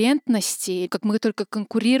конкурентности, как мы только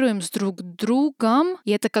конкурируем с друг другом,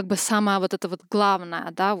 и это как бы самое вот это вот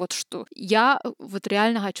главное, да, вот что я вот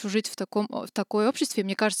реально хочу жить в такое обществе.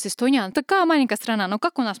 Мне кажется, Эстония, она такая маленькая страна, но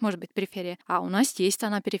как у нас может быть периферия? А у нас есть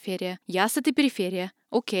она периферия. Я с этой периферии.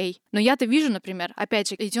 Окей. Но я-то вижу, например, опять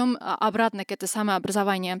же, идем обратно к это самое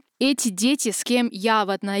образование. Эти дети, с кем я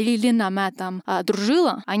вот на Лилином этом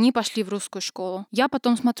дружила, они пошли в русскую школу. Я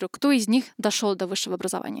потом смотрю, кто из них дошел до высшего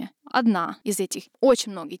образования. Одна из этих.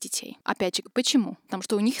 Очень много детей. Опять же, почему? Потому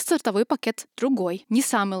что у них стартовой пакет другой, не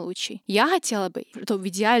самый лучший. Я хотела бы, чтобы в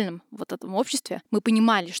идеальном вот этом обществе мы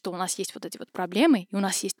понимали, что у нас есть вот эти вот проблемы, и у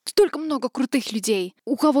нас есть столько много крутых людей,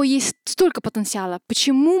 у кого есть столько потенциала.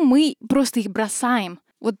 Почему мы просто их бросаем?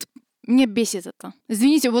 Вот меня бесит это.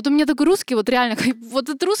 Извините, вот у меня такой русский, вот реально, вот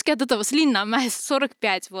этот русский от этого слина,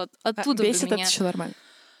 45, вот оттуда бесит до меня. Это еще нормально.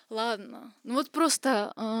 Ладно. Ну вот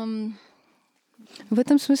просто... В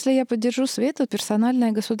этом смысле я поддержу Свету.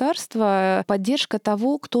 Персональное государство, поддержка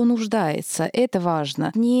того, кто нуждается. Это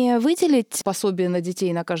важно. Не выделить пособие на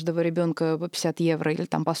детей на каждого ребенка по 50 евро или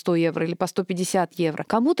там по 100 евро или по 150 евро.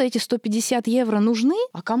 Кому-то эти 150 евро нужны,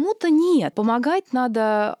 а кому-то нет. Помогать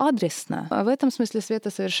надо адресно. В этом смысле Света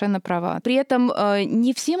совершенно права. При этом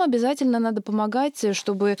не всем обязательно надо помогать,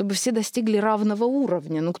 чтобы все достигли равного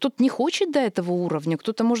уровня. Ну, кто-то не хочет до этого уровня,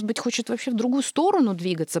 кто-то, может быть, хочет вообще в другую сторону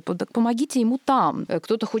двигаться. Помогите ему там.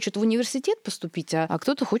 Кто-то хочет в университет поступить, а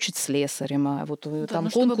кто-то хочет слесарем. А вот да, там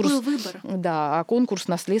конкурс, был выбор. Да, а конкурс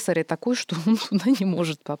на слесаря такой, что он туда не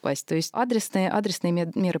может попасть. То есть адресные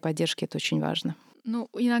меры поддержки — это очень важно. Ну,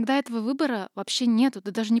 иногда этого выбора вообще нету.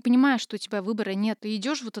 Ты даже не понимаешь, что у тебя выбора нет. Ты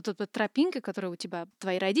идешь вот этой вот тропинкой, которая у тебя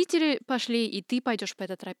твои родители пошли, и ты пойдешь по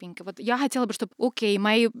этой тропинке. Вот я хотела бы, чтобы, окей,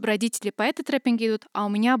 мои родители по этой тропинке идут, а у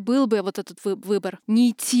меня был бы вот этот выбор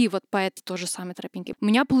не идти вот по этой той же самой тропинке. У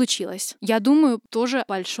меня получилось. Я думаю, тоже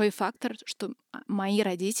большой фактор, что мои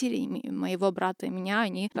родители, моего брата и меня,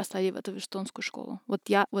 они послали в эту эстонскую школу. Вот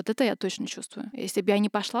это я точно чувствую. Если бы я не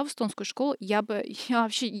пошла в эстонскую школу, я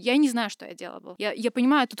не знаю, что я делала бы. Я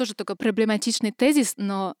понимаю, это тоже такой проблематичный тезис,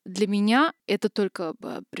 но для меня это только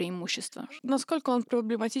преимущество. Насколько он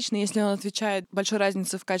проблематичный, если он отвечает большой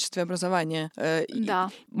разнице в качестве образования?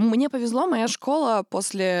 Да. Мне повезло, моя школа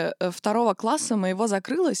после 2 класса моего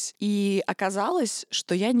закрылась, и оказалось,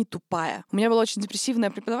 что я не тупая. У меня была очень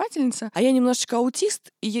депрессивная преподавательница, а я немножечко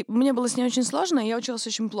аутист, и мне было с ней очень сложно, и я училась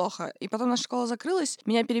очень плохо. И потом наша школа закрылась,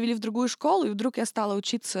 меня перевели в другую школу, и вдруг я стала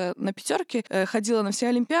учиться на 5, ходила на все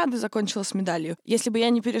олимпиады, закончила с медалью. Если бы я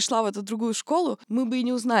не перешла в эту другую школу, мы бы и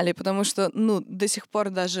не узнали, потому что, до сих пор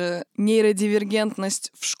даже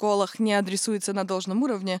нейродивергентность в школах не адресуется на должном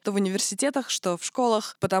уровне, то в университетах, что в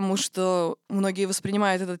школах, потому что многие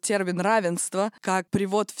воспринимают этот термин равенство как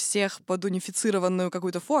привод всех под унифицированную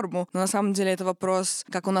какую-то форму, но на самом деле это вопрос,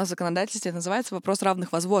 как у нас в законодательстве это называется, вопрос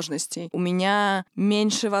равных возможностей. У меня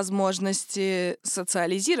меньше возможности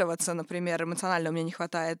социализироваться, например, эмоционально у меня не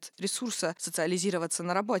хватает ресурса социализироваться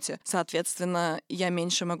на работе. Соответственно, я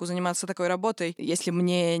меньше могу заниматься такой работой, если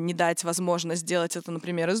мне не дать возможность делать это,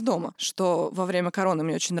 например, из дома, что во время короны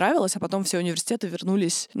мне очень нравилось, а потом все университеты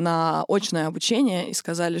вернулись на очное обучение и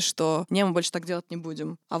сказали, что не, мы больше так делать не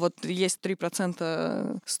будем. А вот есть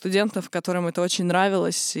 3% студентов, которым это очень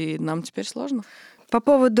нравилось, и нам теперь сложно. По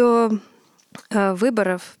поводу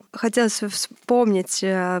выборов. Хотелось вспомнить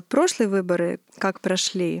прошлые выборы, как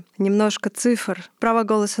прошли. Немножко цифр. Право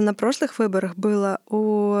голоса на прошлых выборах было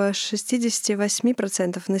у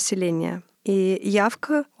 68% населения. И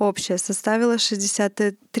явка общая составила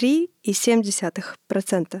 63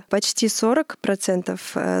 2,7%. Почти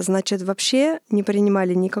 40%, значит, вообще не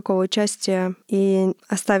принимали никакого участия и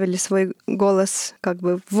оставили свой голос как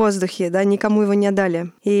бы в воздухе, да, никому его не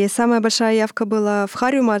отдали. И самая большая явка была в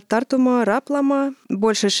Харюма, Тартума, Раплама,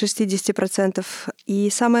 больше 60%. И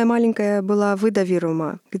самая маленькая была в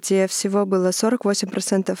Идавирума, где всего было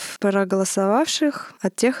 48% проголосовавших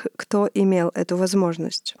от тех, кто имел эту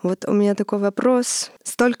возможность. Вот у меня такой вопрос.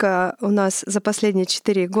 Столько у нас за последние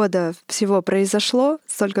 4 года всего произошло,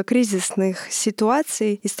 столько кризисных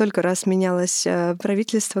ситуаций, и столько раз менялось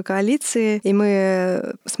правительство, коалиции, и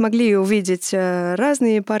мы смогли увидеть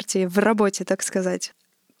разные партии в работе, так сказать.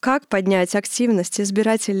 Как поднять активность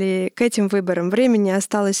избирателей к этим выборам? Времени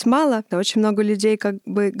осталось мало. Очень много людей как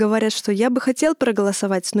бы говорят, что я бы хотел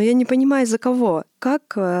проголосовать, но я не понимаю, за кого.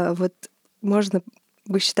 Как вот можно,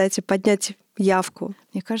 вы считаете, поднять явку?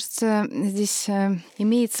 Мне кажется, здесь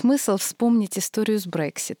имеет смысл вспомнить историю с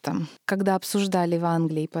Брекситом. Когда обсуждали в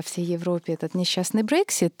Англии и по всей Европе этот несчастный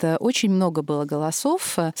Брексит, очень много было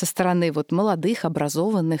голосов со стороны вот молодых,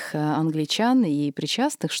 образованных англичан и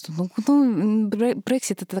причастных, что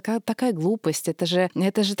Брексит — это такая глупость, это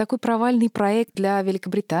же такой провальный проект для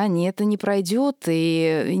Великобритании, это не пройдет,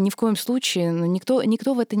 и ни в коем случае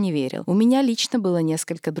никто в это не верил. У меня лично было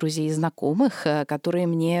несколько друзей и знакомых, которые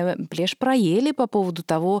мне плешь проели по поводу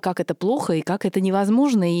того, как это плохо и как это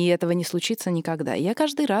невозможно, и этого не случится никогда. Я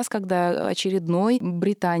каждый раз, когда очередной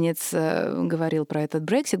британец говорил про этот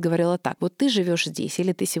Брексит, говорила так: вот ты живешь здесь,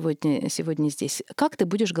 или ты сегодня здесь, как ты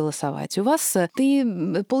будешь голосовать? У вас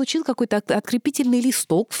ты получил какой-то открепительный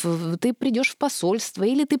листок, ты придешь в посольство,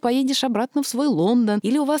 или ты поедешь обратно в свой Лондон,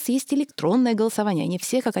 или у вас есть электронное голосование. Они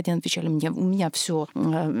все как один отвечали: мне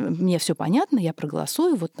все понятно, я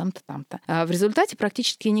проголосую вот там-то, там-то. А в результате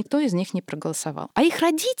практически никто из них не проголосовал. А их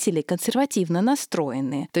родители консервативно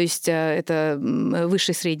настроенные, то есть это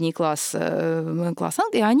высший средний класс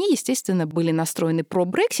Англии, они, естественно, были настроены про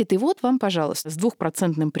Брексит, и вот вам, пожалуйста, с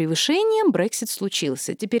 2% превышением Брексит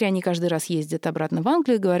случился. Теперь они каждый раз ездят обратно в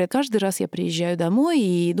Англию и говорят: каждый раз я приезжаю домой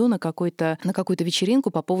и иду на какую-то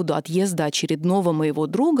вечеринку по поводу отъезда очередного моего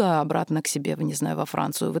друга обратно к себе, не знаю, во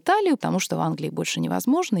Францию, в Италию, потому что в Англии больше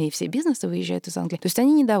невозможно, и все бизнесы выезжают из Англии. То есть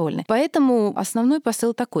они недовольны. Поэтому основной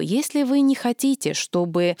посыл такой: если вы не хотите,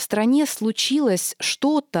 чтобы в стране случилось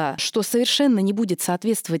что-то, что совершенно не будет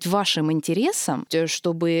соответствовать вашим интересам,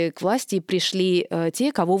 чтобы к власти пришли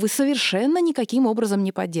те, кого вы совершенно никаким образом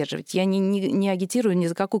не поддерживаете. Я не агитирую ни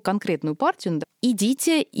за какую конкретную партию.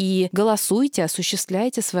 Идите и голосуйте,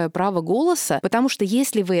 осуществляйте свое право голоса, потому что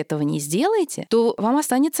если вы этого не сделаете, то вам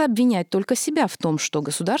останется обвинять только себя в том, что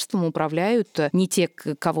государством управляют не те,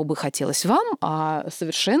 кого бы хотелось вам, а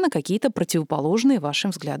совершенно какие-то противоположные вашим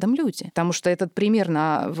взглядам люди. Потому что этот пример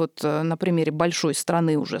на примере большой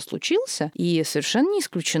страны уже случился, и совершенно не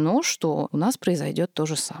исключено, что у нас произойдет то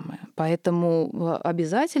же самое. Поэтому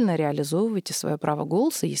обязательно реализовывайте свое право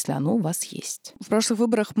голоса, если оно у вас есть. В прошлых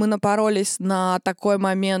выборах мы напоролись на такой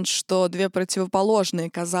момент, что две противоположные,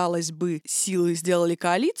 казалось бы, силы сделали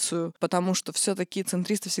коалицию, потому что все-таки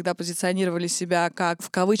центристы всегда позиционировали себя как, в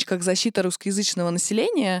кавычках, защита русскоязычного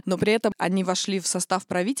населения, но при этом они вошли в состав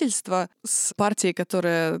правительства с партией,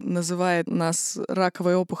 которая называет нас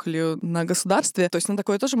раковой опухолью на государстве. То есть на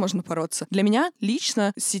такое тоже можно бороться. Для меня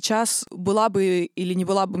лично сейчас была бы или не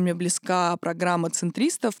была бы мне близка программа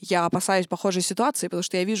центристов. Я опасаюсь похожей ситуации, потому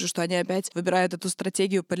что я вижу, что они опять выбирают эту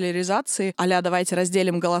стратегию поляризации, а-ля давайте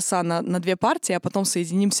разделим голоса на две партии, а потом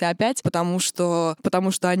соединимся опять, потому что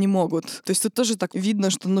они могут. То есть тут тоже так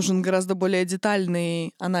видно, что нужен гораздо более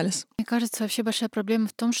детальный анализ. Мне кажется, вообще большая проблема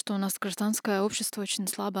в том, что у нас гражданское общество очень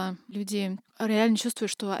слабо. Люди реально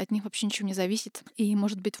чувствуют, что от них вообще ничего не зависит. И,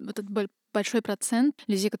 может быть, вот этот большой процент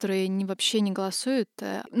людей, которые вообще не голосуют,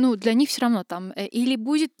 для них все равно там или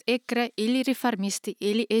будет ЭКРА, или реформисты,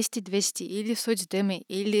 или СТ-200, или соцдемы,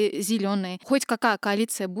 или зеленые. Хоть какая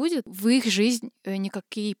коалиция будет, в их жизнь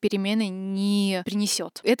никакие перемены не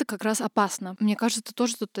принесет. Это как раз опасно. Мне кажется,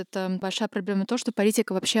 тоже тут это большая проблема, то, что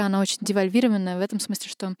политика вообще, она очень девальвированная в этом смысле,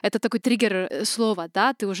 что это такой триггер слова,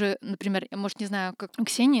 да, ты уже, например, может, не знаю, как у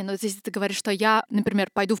Ксении, но здесь ты говоришь, что я, например,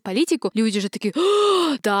 пойду в политику, люди же такие: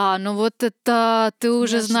 да, ну вот это ты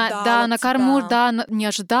уже знаешь, да, на корму, да, не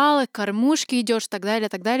ожидала, к кормушке идешь, так далее,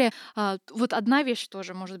 так далее. Вот одна вещь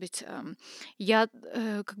тоже, может быть, я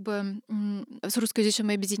с русскоязычным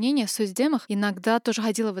объединением, в соцдемах, иногда тоже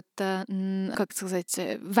ходила вот, как сказать,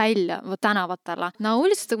 вайля, вот она вот тала. На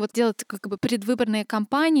улице вот делать как бы предвыборные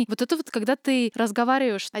кампании. Вот это вот, когда ты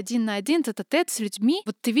разговариваешь один на один, тет-а-тет с людьми,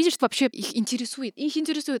 вот ты видишь, что вообще их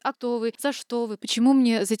интересует, а кто вы, за что вы, почему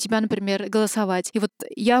мне за тебя, например, голосовать. И вот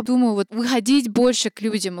я думаю, вот выходить больше к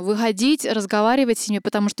людям, выходить, разговаривать с ними,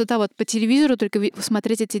 потому что, да, вот по телевизору только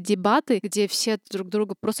смотреть эти дебаты, где все друг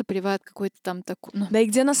друга просто поливают какой-то там такой... Да и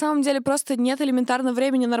где на самом деле просто нет элементарного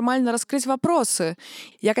времени нормально раскрыть вопросы.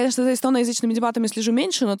 Я, конечно, за эстоноязычными дебатами слежу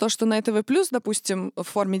меньше, но то, что на ТВ+, допустим, в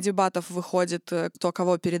форме дебатов выходит кто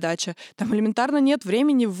кого передача, там элементарно нет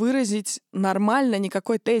времени выразить нормально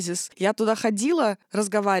никакой тезис. Я туда ходила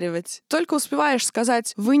разговаривать. Только успеваешь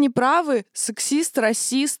сказать: вы не правы, сексист,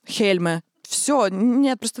 расист, Хельме. Все,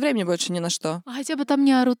 нет просто времени больше ни на что. А хотя бы там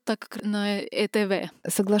не орут так, как на ТВ.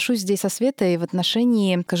 Соглашусь здесь со Светой в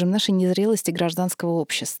отношении, скажем, нашей незрелости гражданского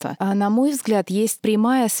общества. На мой взгляд, есть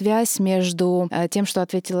прямая связь между тем, что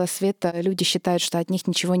ответила Света, люди считают, что от них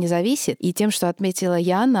ничего не зависит, и тем, что отметила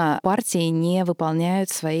Яна, партии не выполняют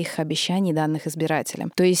своих обещаний, данных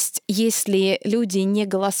избирателям. То есть, если люди не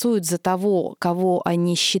голосуют за того, кого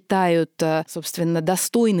они считают, собственно,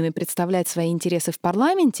 достойными представлять свои интересы в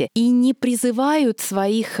парламенте, и не призывают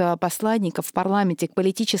своих посланников в парламенте к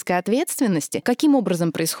политической ответственности. Каким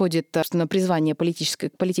образом происходит призвание к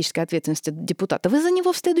политической ответственности депутата? Вы за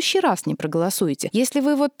него в следующий раз не проголосуете. Если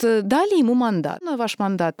вы вот дали ему мандат, ваш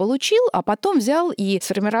мандат получил, а потом взял и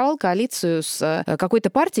сформировал коалицию с какой-то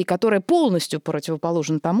партией, которая полностью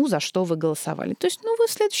противоположна тому, за что вы голосовали. То есть, вы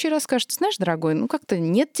в следующий раз скажете: знаешь, дорогой, как-то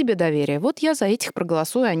нет тебе доверия. Вот я за этих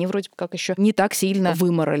проголосую, они вроде бы как еще не так сильно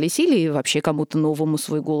выморались, или вообще кому-то новому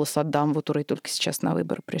свой голос отдам, которые только сейчас на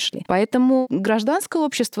выборы пришли. Поэтому гражданское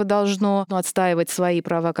общество должно отстаивать свои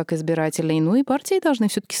права как избирателей, и партии должны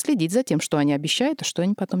все-таки следить за тем, что они обещают, а что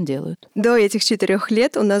они потом делают. До этих 4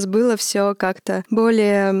 лет у нас было все как-то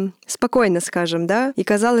более спокойно, скажем, да, и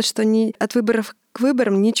казалось, что от выборов к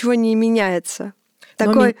выборам ничего не меняется.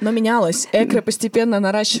 Но менялось. Экры постепенно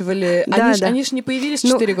наращивали. Да, они ж не появились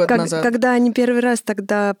 4 года назад. Когда они первый раз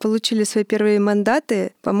тогда получили свои первые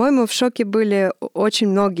мандаты, по-моему, в шоке были очень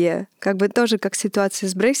многие. Тоже как ситуация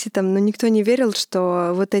с Брекситом, но никто не верил,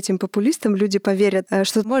 что вот этим популистам люди поверят,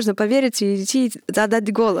 что можно поверить и идти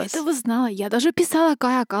задать голос. Это вы знала. Я даже писала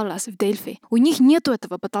Кая Каллас в Дельфи. У них нету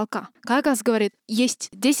этого потолка. Кая Каллас говорит, есть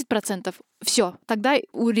 10%. Все, тогда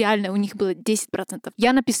реально у них было 10%.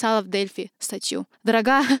 Я написала в Дельфи статью.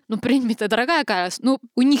 Дорогая Каллас,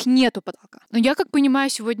 у них нету потолка. Но я как понимаю,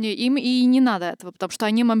 сегодня им и не надо этого, потому что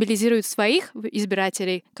они мобилизируют своих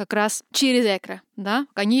избирателей как раз через экры. Да?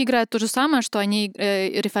 Они играют то же самое, что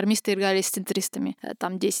реформисты играли с центристами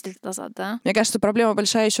там 10 лет назад, да? Мне кажется, проблема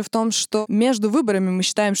большая еще в том, что между выборами мы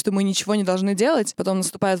считаем, что мы ничего не должны делать, потом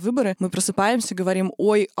наступают выборы, мы просыпаемся, говорим: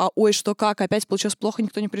 ой, что как, опять получилось плохо,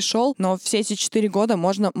 никто не пришел, но все эти 4 года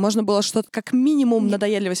можно было что-то как минимум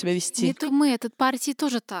надоедливо себя вести. Не только мы, этот партии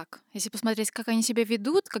тоже так. Если посмотреть, как они себя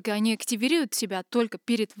ведут, как они активируют себя только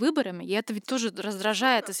перед выборами, и это ведь тоже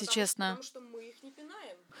раздражает, если честно. Потому что мы их не пинаем.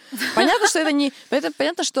 Понятно, что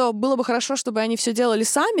понятно, что было бы хорошо, чтобы они все делали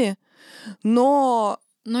сами, но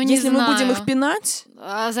если мы будем их пинать...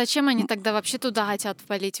 А зачем они тогда вообще туда хотят, в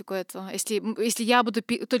политику эту? Если я буду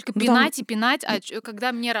только пинать и пинать, а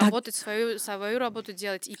когда мне работать, свою работу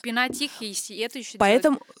делать, и пинать их, и это еще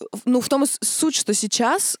Поэтому, в том и суть, что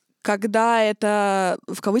сейчас, когда это,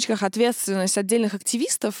 в кавычках, ответственность отдельных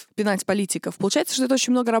активистов пинать политиков, получается, что это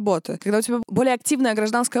очень много работы. Когда у тебя более активное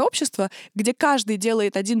гражданское общество, где каждый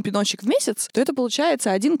делает 1 пиночек в месяц, то это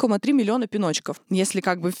получается 1,3 миллиона пиночков, если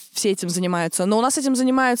все этим занимаются. Но у нас этим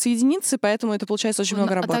занимаются единицы, поэтому это получается очень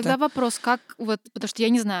много работы. А тогда вопрос, потому что я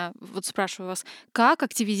не знаю, спрашиваю вас, как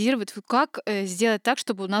активизировать, как сделать так,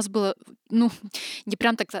 чтобы у нас было, не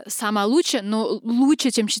прям так самое лучшее, но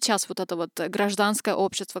лучше, чем сейчас это гражданское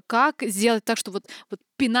общество. Как сделать так, чтобы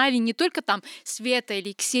пинали не только там Света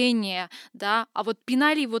или Ксения, да, а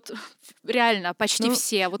пинали реально почти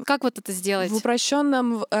все. Как это сделать? В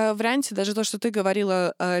упрощенном варианте даже то, что ты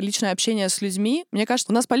говорила, личное общение с людьми, мне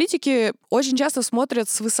кажется, у нас политики очень часто смотрят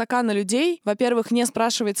свысока на людей. Во-первых, не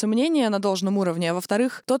спрашивается мнение на должном уровне, а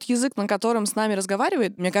во-вторых, тот язык, на котором с нами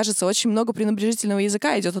разговаривает, мне кажется, очень много пренебрежительного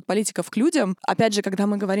языка идет от политиков к людям. Опять же, когда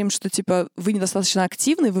мы говорим, что вы недостаточно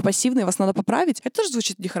активны, вы пассивны, вас надо поправить, это тоже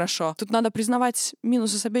звучит нехорошо. Тут надо признавать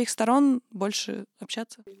минусы с обеих сторон, больше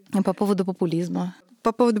общаться. По поводу популизма.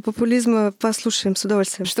 По поводу популизма послушаем с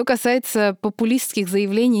удовольствием. Что касается популистских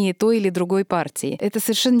заявлений той или другой партии, это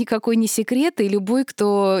совершенно никакой не секрет, и любой,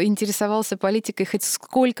 кто интересовался политикой хоть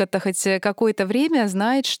сколько-то, хоть какое-то время,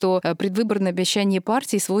 знает, что предвыборные обещания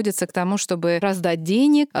партии сводятся к тому, чтобы раздать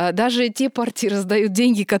денег. Даже те партии раздают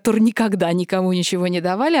деньги, которые никогда никому ничего не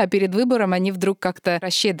давали, а перед выбором они вдруг как-то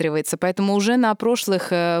расщедриваются. Поэтому уже на прошлых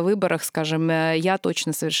выборах, скажем, я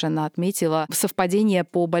точно совершенно отметила совпадение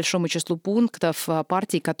по большому числу пунктов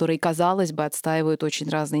партий, которые, казалось бы, отстаивают очень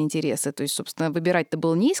разные интересы. То есть, собственно, выбирать-то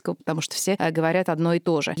было не из кого, потому что все говорят одно и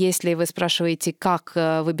то же. Если вы спрашиваете, как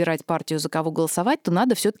выбирать партию, за кого голосовать, то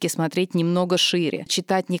надо все-таки смотреть немного шире.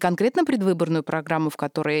 Читать не конкретно предвыборную программу, в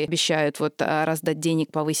которой обещают раздать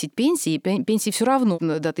денег, повысить пенсии. Пенсии все равно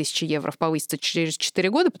до 1000 евро повысятся через 4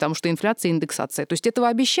 года, потому что инфляция и индексация. То есть этого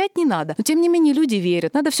обещать не надо. Но, тем не менее, люди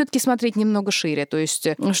верят. Надо все-таки смотреть немного шире. То есть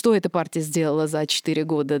что эта партия сделала за 4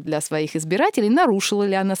 года для своих избирателей, нарушила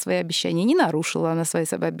ли она свои обещания, не нарушила она свои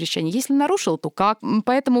обещания. Если нарушила, то как?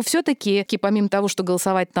 Поэтому все-таки, помимо того, что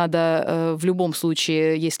голосовать надо в любом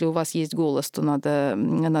случае, если у вас есть голос, то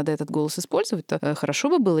надо этот голос использовать, то хорошо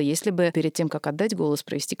бы было, если бы перед тем, как отдать голос,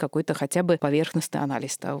 провести какой-то хотя бы поверхностный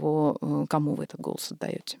анализ того, кому вы этот голос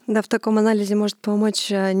отдаете. Да, в таком анализе может помочь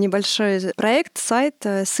небольшой проект, сайт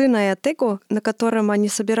 «Сына и Атеку», на котором они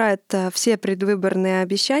собирают все предвыборные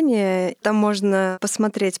обещания. Там можно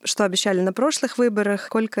посмотреть, что обещали на прошлых выборах,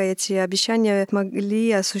 сколько эти обещания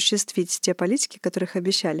могли осуществить те политики, которых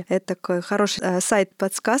обещали. Это такой хороший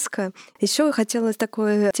сайт-подсказка. Еще хотелось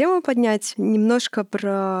такую тему поднять, немножко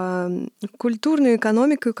про культурную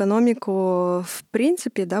экономику в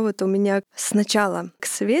принципе. Да, вот у меня сначала к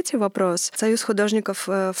Свете вопрос. Союз художников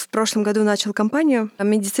в прошлом году начал кампанию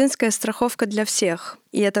 «Медицинская страховка для всех».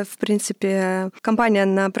 И это, в принципе, кампания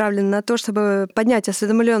направлена на то, чтобы поднять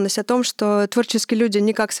осведомленность о том, что творческие люди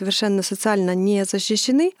никак совершенно социально не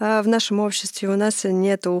защищены. А в нашем обществе у нас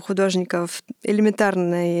нет у художников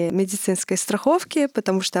элементарной медицинской страховки,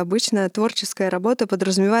 потому что обычно творческая работа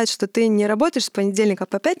подразумевает, что ты не работаешь с понедельника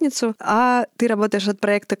по пятницу, а ты работаешь от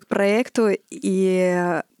проекта к проекту,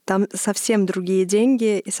 и там совсем другие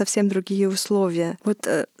деньги и совсем другие условия. Вот,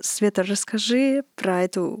 Света, расскажи про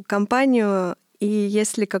эту кампанию. И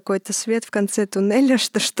есть ли какой-то свет в конце туннеля,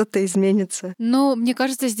 что что-то изменится? Ну, мне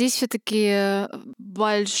кажется, здесь все-таки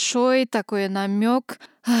большой такой намек.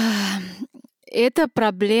 Это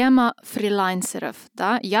проблема фрилансеров.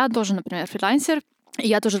 Да? Я тоже, например, фрилансер.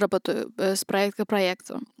 Я тоже работаю с проекта к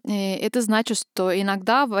проекту. И это значит, что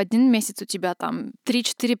иногда в один месяц у тебя там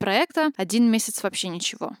 3-4 проекта, один месяц вообще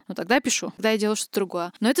ничего. Ну тогда я пишу, тогда я делаю что-то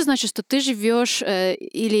другое. Но это значит, что ты живешь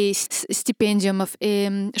или стипендиумов,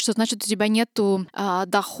 что значит, у тебя нету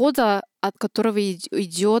дохода, от которого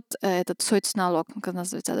идет этот соцналог, как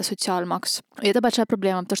называется, это социальмакс. И это большая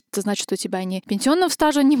проблема, потому что это значит, что у тебя ни пенсионного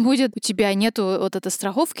стажа не будет, у тебя нету вот этой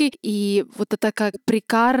страховки, и вот это как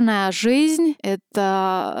прекарная жизнь,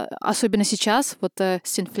 это особенно сейчас, вот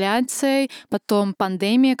с инфляцией, потом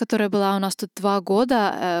пандемия, которая была у нас тут 2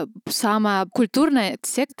 года, самый культурный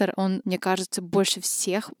сектор, он, мне кажется, больше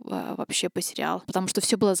всех вообще потерял, потому что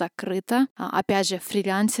все было закрыто. Опять же,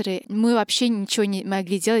 фрилансеры, мы вообще ничего не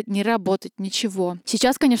могли делать, не работать, ничего.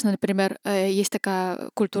 Сейчас, конечно, например, есть такая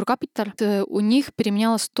культура капитал. У них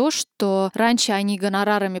переменялось то, что раньше они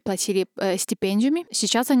гонорарами платили стипендиями.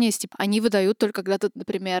 Сейчас они выдают только когда,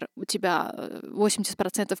 например, у тебя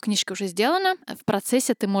 80% книжки уже сделано. В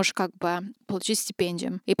процессе ты можешь как бы получить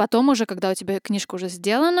стипендию. И потом уже, когда у тебя книжка уже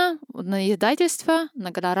сделана, на издательство,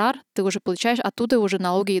 на гонорар, ты уже получаешь, оттуда уже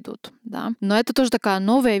налоги идут. Да? Но это тоже такая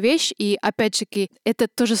новая вещь. И опять же, это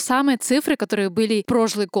то же самые цифры, которые были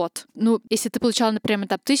прошлый год. Ну, если ты получала, например,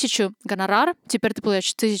 там 1000 гонорар, теперь ты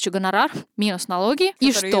получаешь 1000 гонорар минус налоги.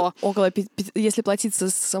 И что? Если платить за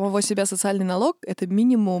самого себя социальный налог, это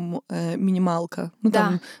минимум минималка. Ну, да,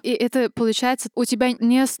 там... и это получается, у тебя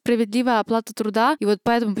несправедливая оплата труда. И вот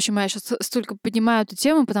поэтому, почему я сейчас столько поднимаю эту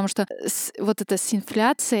тему, потому что вот это с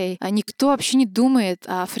инфляцией никто вообще не думает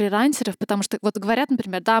о фрилансерах, потому что вот говорят,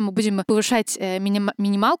 например, да, мы будем повышать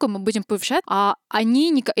минималку, мы будем повышать, а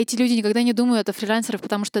эти люди никогда не думают о фрилансерах,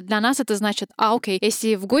 потому что для нас это значит, окей,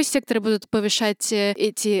 если в госсекторе будут повышать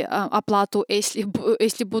эти оплату,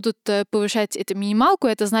 если будут повышать эту минималку,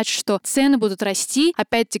 это значит, что цены будут расти.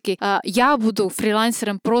 Опять-таки, я буду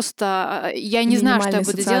фрилансером просто, я не знаю, что я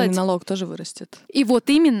буду делать. Минимальный налог тоже вырастет. И вот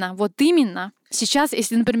именно. Сейчас,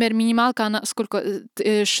 если, например, минималка, она сколько?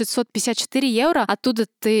 654 евро, оттуда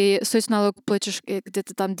ты соцналог платишь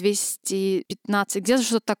где-то там 215, где-то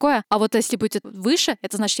что-то такое. А вот если будет выше,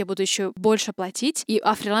 это значит, я буду еще больше платить. И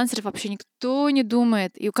о фрилансерах вообще никто не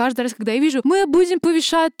думает. И каждый раз, когда я вижу, мы будем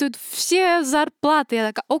повышать тут все зарплаты,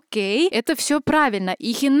 я такая, окей, это все правильно.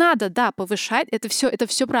 Их и надо, да, повышать. Это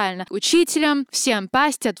все правильно. Учителям, всем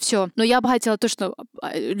пастят, все. Но я бы хотела то, что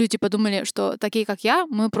люди подумали, что такие, как я,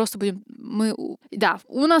 мы просто будем... Да,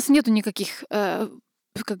 у нас нету никаких,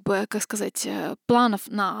 планов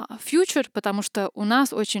на future, потому что у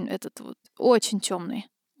нас очень темный.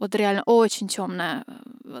 Вот реально очень темное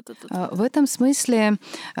В этом смысле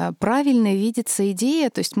правильно видится идея,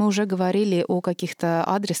 то есть мы уже говорили о каких-то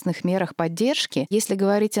адресных мерах поддержки. Если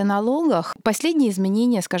говорить о налогах, последние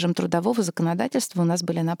изменения, скажем, трудового законодательства у нас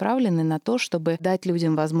были направлены на то, чтобы дать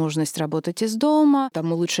людям возможность работать из дома,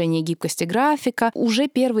 там, улучшение гибкости графика. Уже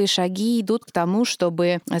первые шаги идут к тому,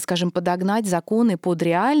 чтобы, скажем, подогнать законы под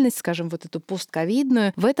реальность, скажем, вот эту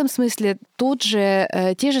постковидную. В этом смысле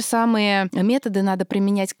те же самые методы надо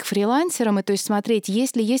применять к фрилансерам, и то есть смотреть,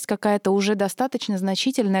 если есть какая-то уже достаточно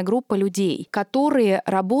значительная группа людей, которые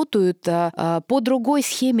работают по другой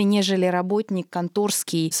схеме, нежели работник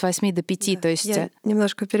конторский с 8 до 5. Да. То есть... Я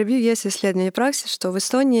немножко перебью. Есть исследование практики, что в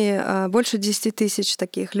Эстонии больше 10 тысяч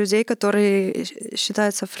таких людей, которые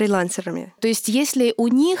считаются фрилансерами. То есть если у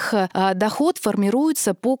них доход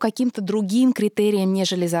формируется по каким-то другим критериям,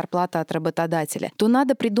 нежели зарплата от работодателя, то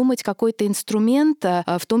надо придумать какой-то инструмент,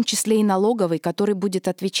 в том числе и налоговый, который будет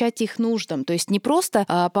отвечать их нуждам. То есть не просто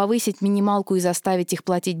повысить минималку и заставить их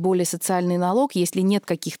платить более социальный налог, если нет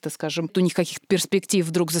каких-то, скажем, у них каких-то перспектив,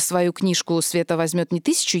 вдруг за свою книжку Света возьмет не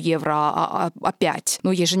 1000 евро, а 5.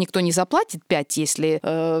 Ну, ей же никто не заплатит 5, если...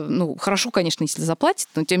 хорошо, конечно, если заплатит,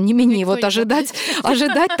 но тем не менее Никто вот ожидать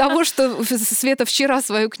того, что Света вчера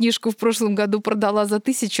свою книжку в прошлом году продала за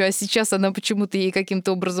 1000, а сейчас она почему-то ей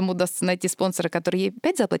каким-то образом удастся найти спонсора, который ей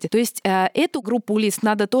 5 заплатит. То есть эту группу лиц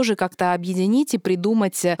надо тоже как-то объединить и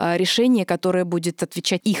придумать решение, которое будет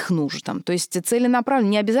отвечать их нуждам. То есть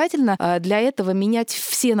целенаправленно. Не обязательно для этого менять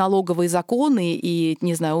все налоговые законы и,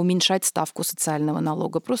 не знаю, уменьшать ставку социального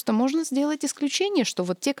налога. Просто можно сделать исключение, что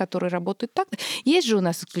вот те, которые работают так... Есть же у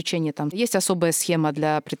нас исключение, там есть особая схема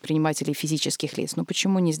для предпринимателей физических лиц. Ну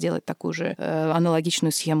почему не сделать такую же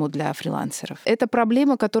аналогичную схему для фрилансеров? Это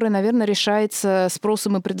проблема, которая, наверное, решается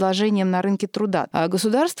спросом и предложением на рынке труда. А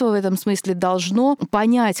государство в этом смысле должно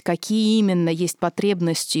понять, какие именно есть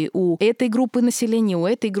потребности у этой группы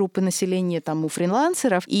населения, там, у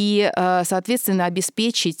фрилансеров, и, соответственно,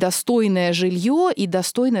 обеспечить достойное жилье и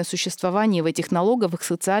достойное существование в этих налоговых,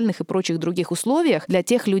 социальных и прочих других условиях для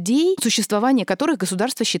тех людей, существование которых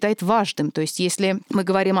государство считает важным. То есть если мы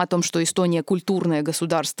говорим о том, что Эстония культурное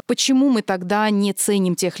государство, почему мы тогда не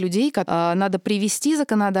ценим тех людей? Надо привести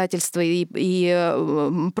законодательство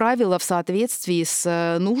и правила в соответствии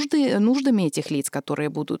с нуждами этих лиц, которые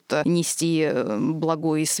будут нести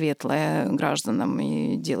благое и светлое гражданам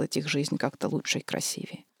и делать их жизнь как-то лучше и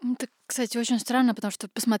красивее. Это, кстати, очень странно, потому что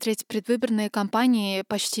посмотреть предвыборные кампании,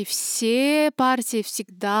 почти все партии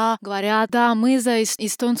всегда говорят, да, мы за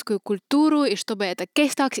эстонскую культуру, и чтобы это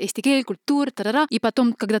кестакс, эстикель, культура, та-да-да. И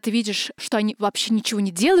потом, когда ты видишь, что они вообще ничего не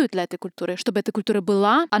делают для этой культуры, чтобы эта культура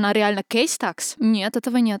была, она реально кестакс, нет,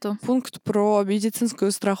 этого нету. Пункт про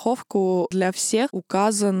медицинскую страховку для всех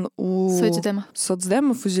указан у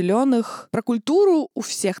соцдемов, у зеленых. Про культуру у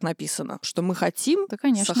всех написано, что мы хотим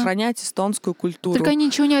сохранять эстонскую культуру. Только они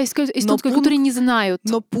ничего о эстонской культуре не знают.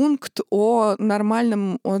 Но пункт о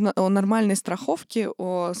нормальной страховке,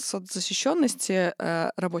 о соцзащищенности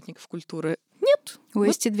работников культуры нет. У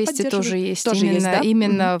СТ-200 тоже есть.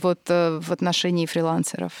 Именно вот в отношении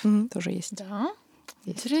фрилансеров тоже есть. Да.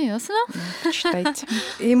 Интересно. Читайте.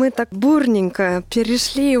 И мы так бурненько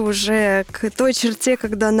перешли уже к той черте,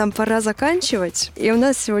 когда нам пора заканчивать. И у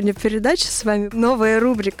нас сегодня передача с вами новая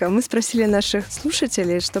рубрика. Мы спросили наших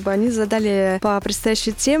слушателей, чтобы они задали по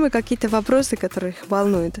предстоящей теме какие-то вопросы, которые их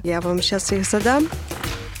волнуют. Я вам сейчас их задам.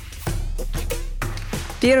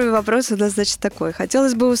 Первый вопрос у нас, значит, такой.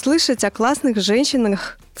 Хотелось бы услышать о классных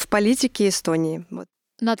женщинах в политике Эстонии. Вот.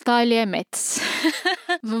 Наталья Мец.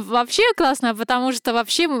 Вообще классно, потому что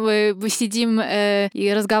вообще мы сидим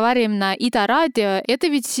и разговариваем на ИТА-радио. Это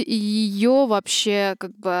ведь ее вообще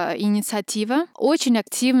как бы инициатива. Очень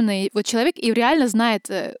активный вот человек и реально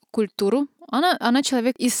знает культуру. Она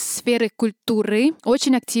человек из сферы культуры,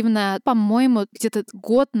 очень активная. По-моему, где-то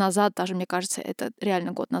год назад, даже мне кажется, это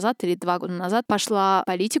реально год назад или 2 года назад, пошла в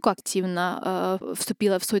политику активно,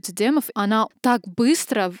 вступила в соцдемов. Она так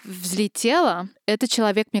быстро взлетела. Это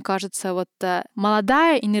человек, мне кажется, вот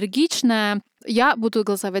молодая, энергичная. Я буду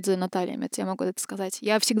голосовать за Наталью Мец, я могу это сказать.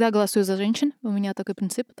 Я всегда голосую за женщин. У меня такой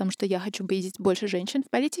принцип, потому что я хочу видеть больше женщин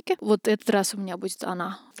в политике. Вот этот раз у меня будет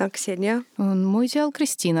она. А Ксения? Мой идеал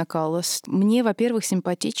Кристина Каллас. Мне, во-первых,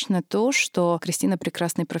 симпатично то, что Кристина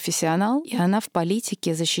прекрасный профессионал, и она в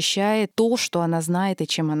политике защищает то, что она знает и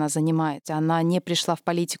чем она занимается. Она не пришла в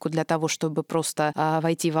политику для того, чтобы просто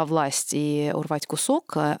войти во власть и урвать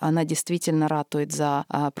кусок. Она действительно ратует за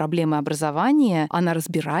проблемы образования. Она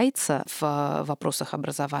разбирается в вопросах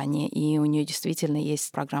образования, и у нее действительно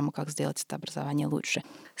есть программа, как сделать это образование лучше.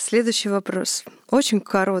 Следующий вопрос. Очень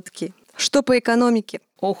короткий. Что по экономике?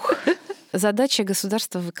 Ох, Задача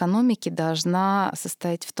государства в экономике должна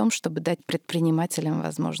состоять в том, чтобы дать предпринимателям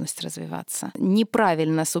возможность развиваться.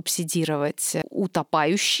 Неправильно субсидировать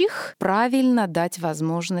утопающих, правильно дать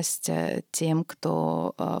возможность тем,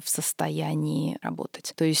 кто в состоянии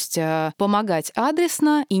работать. То есть помогать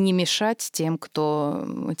адресно и не мешать тем, кто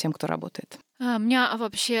работает. У меня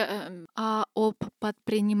вообще об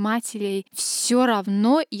предпринимателей все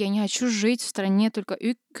равно. Я не хочу жить в стране только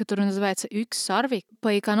которая называется Sarvik.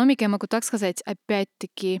 По экономике я могу так сказать.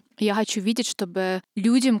 Опять-таки, я хочу видеть, чтобы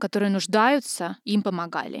людям, которые нуждаются, им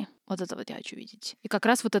помогали. Вот это вот я хочу видеть. И как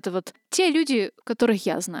раз вот это вот те люди, которых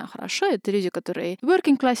я знаю хорошо, это люди, которые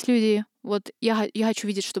working class люди. Вот я хочу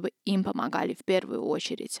видеть, чтобы им помогали в первую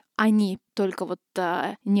очередь. Они только вот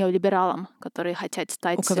неолибералам, которые хотят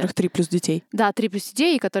стать... У которых 3+ детей. Да, 3+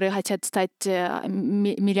 детей, которые хотят стать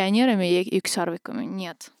миллионерами и иксарвиками.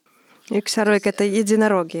 Нет. Иксарвик — это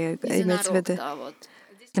единороги, имеется в виду. Да, вот.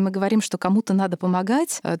 Если мы говорим, что кому-то надо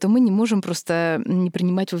помогать, то мы не можем просто не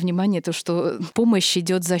принимать во внимание то, что помощь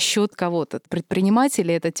идет за счет кого-то.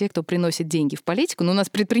 Предприниматели — это те, кто приносит деньги в политику. Но у нас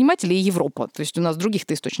предприниматели и Европа. То есть у нас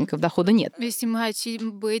других-то источников дохода нет. Если мы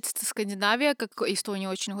хотим быть Скандинавия, как Эстония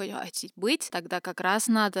очень хочет быть, тогда как раз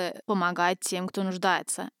надо помогать тем, кто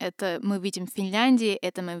нуждается. Это мы видим в Финляндии,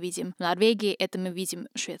 это мы видим в Норвегии, это мы видим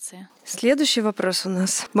в Швеции. Следующий вопрос у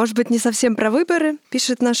нас. Может быть, не совсем про выборы,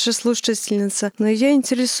 пишет наша слушательница, но ее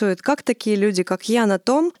интересует, как такие люди, как Яна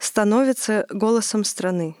Том, становятся голосом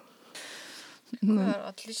страны?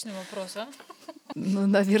 Отличный вопрос, а?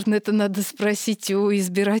 Наверное, это надо спросить у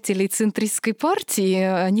избирателей центристской партии.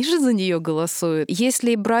 Они же за нее голосуют.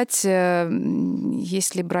 Если брать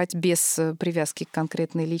без привязки к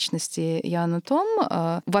конкретной личности Яна Том,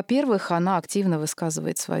 во-первых, она активно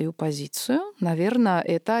высказывает свою позицию. Наверное,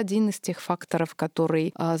 это один из тех факторов,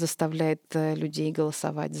 который заставляет людей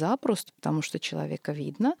голосовать за, просто потому что человека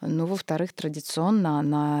видно. Но, во-вторых, традиционно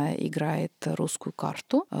она играет русскую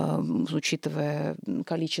карту, учитывая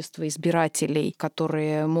количество избирателей,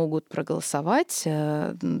 которые могут проголосовать.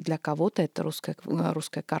 Для кого-то эта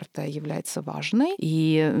русская карта является важной.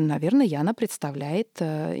 И, наверное, Яна представляет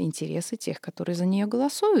интересы тех, которые за нее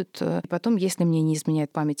голосуют. И потом, если мне не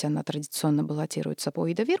изменяет память, она традиционно баллотируется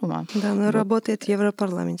по Идавирума. Да, она работает в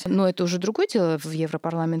Европарламенте. Но это уже другое дело, в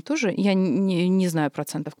Европарламент тоже. Я не знаю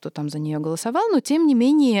процентов, кто там за нее голосовал, но тем не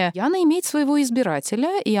менее Яна имеет своего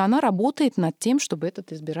избирателя, и она работает над тем, чтобы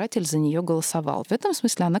этот избиратель за нее голосовал. В этом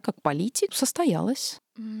смысле она как политик состоялась.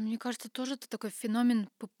 Мне кажется, тоже это такой феномен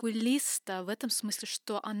популиста в этом смысле,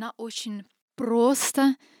 что она очень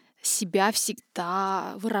просто себя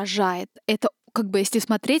всегда выражает. Это как бы, если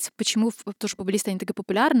смотреть, почему тоже популисты, они такие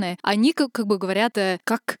популярные, они как бы говорят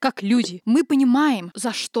как люди. Мы понимаем,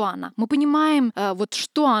 за что она. Мы понимаем, вот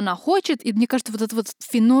что она хочет. И мне кажется, вот этот вот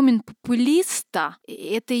феномен популиста,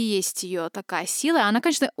 это и есть ее такая сила. Она,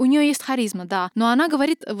 конечно, у нее есть харизма, да, но она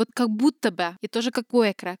говорит вот как будто бы, и тоже как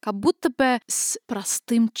Уэкра, как будто бы с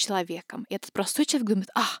простым человеком. И этот простой человек думает,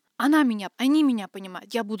 они меня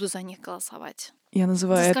понимают, я буду за них голосовать. Я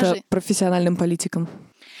называю это профессиональным политиком.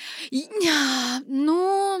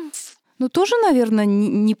 Ну, тоже, наверное,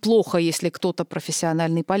 неплохо, если кто-то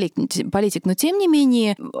профессиональный политик. Но, тем не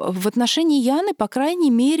менее, в отношении Яны, по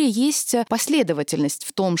крайней мере, есть последовательность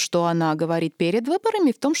в том, что она говорит перед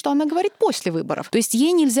выборами, в том, что она говорит после выборов. То есть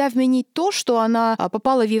ей нельзя вменить то, что она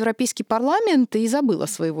попала в Европейский парламент и забыла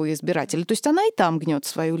своего избирателя. То есть она и там гнет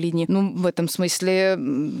свою линию. Ну, в этом смысле,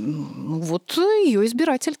 вот ее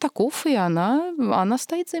избиратель таков, и она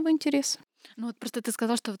стоит за его интересы. Ну вот просто ты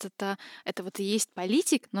сказал, что вот это вот и есть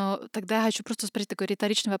политик, но тогда я хочу просто спросить такой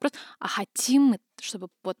риторичный вопрос. А хотим мы, чтобы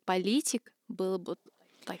вот политик был бы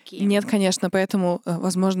таким? Нет, конечно, поэтому,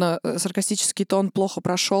 возможно, саркастический тон плохо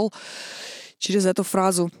прошел через эту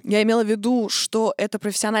фразу. Я имела в виду, что это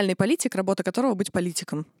профессиональный политик, работа которого быть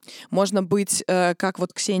политиком. Можно быть, как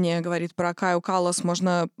вот Ксения говорит про Каю Каллас,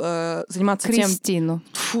 можно заниматься Кристину.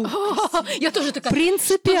 Фу. Я тоже такая...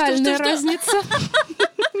 Принципиальная разница.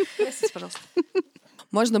 Простите, пожалуйста.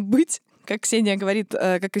 Можно быть, как Ксения говорит,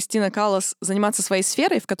 как Кристина Каллас, заниматься своей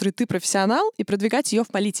сферой, в которой ты профессионал, и продвигать ее в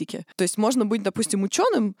политике. То есть можно быть, допустим,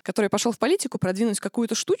 ученым, который пошел в политику, продвинуть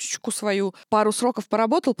какую-то штучечку свою, пару сроков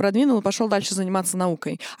поработал, продвинул и пошел дальше заниматься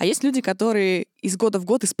наукой. А есть люди, которые из года в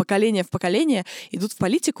год, из поколения в поколение идут в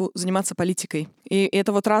политику заниматься политикой. И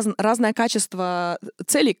это вот разное качество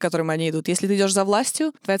целей, к которым они идут. Если ты идешь за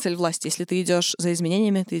властью, твоя цель — власть. Если ты идешь за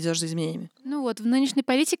изменениями, ты идешь за изменениями. Ну вот, в нынешней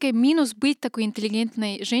политике минус быть такой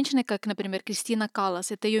интеллигентной женщиной, как, например, Кристина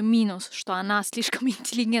Каллас. Это ее минус, что она слишком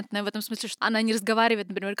интеллигентная в этом смысле, что она не разговаривает,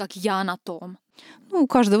 например, как Яна Том. Ну, у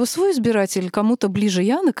каждого свой избиратель. Кому-то ближе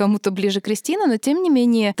Яна, кому-то ближе Кристина, но тем не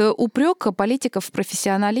менее, это упрек политиков в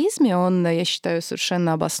профессионализме, он, я считаю,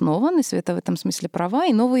 совершенно обоснован, и Света в этом смысле права.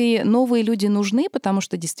 И новые люди нужны, потому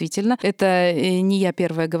что действительно, это не я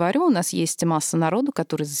первая говорю, у нас есть масса народу,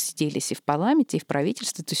 которые засиделись и в парламенте, и в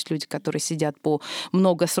правительстве, то есть люди, которые сидят по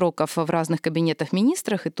много сроков в разных кабинетах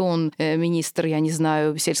министрах, и то он министр, я не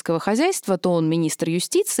знаю, сельского хозяйства, то он министр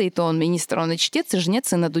юстиции, то он министр, он и чтец, и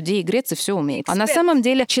жнец, и на дуде, и грец, и все умеет. А на самом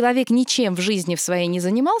деле человек ничем в жизни в своей не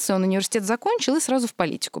занимался, он университет закончил и сразу в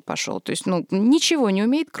политику пошел. То есть, ничего не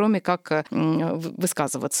умеет, кроме как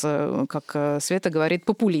высказываться, как Света говорит,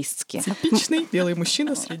 популистски. Типичный белый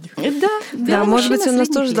мужчина средних лет. Да, может быть, у нас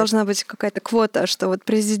тоже должна быть какая-то квота, что вот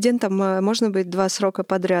президентом можно быть 2 срока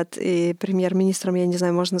подряд, и премьер-министром, я не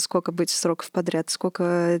знаю, можно сколько быть сроков подряд,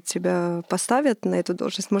 сколько тебя поставят на эту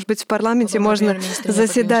должность. Может быть, в парламенте можно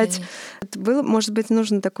заседать. Может быть,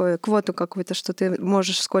 нужно такую квоту какую-то, что ты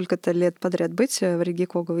можешь сколько-то лет подряд быть в Риге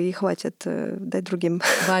Коговой, и хватит дать другим.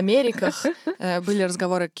 В Америках были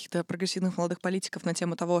разговоры каких-то прогрессивных молодых политиков на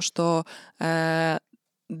тему того, что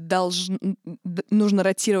нужно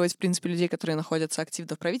ротировать, в принципе, людей, которые находятся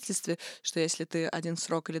активно в правительстве, что если ты 1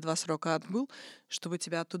 срок или 2 срока отбыл, чтобы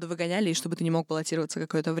тебя оттуда выгоняли, и чтобы ты не мог баллотироваться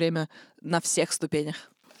какое-то время на всех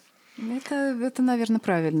ступенях. Это, наверное,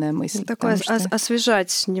 правильная мысль. Такое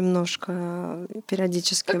освежать немножко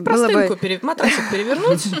периодически. Как простынку матрасик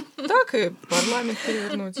перевернуть, так и парламент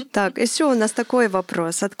перевернуть. Так, еще у нас такой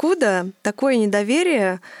вопрос. Откуда такое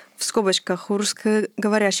недоверие, в скобочках, у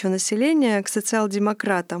русскоговорящего населения к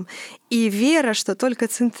социал-демократам и вера, что только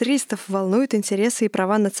центристов волнуют интересы и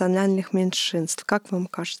права национальных меньшинств? Как вам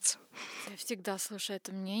кажется? Я всегда слышу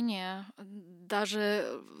это мнение. Даже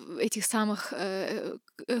в этих самых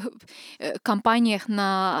компаниях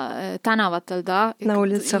на Танаваталь, да? На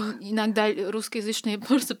улицах. Иногда русскоязычные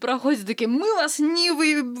просто проходят такие: мы вас не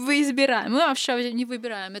избираем, мы вообще не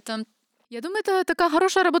выбираем. Я думаю, это такая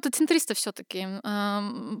хорошая работа центристов все-таки,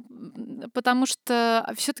 потому что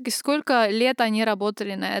все-таки сколько лет они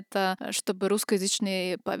работали на это, чтобы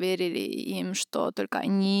русскоязычные поверили им, что только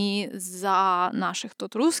они за наших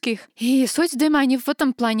тут русских. И суть дыма, они в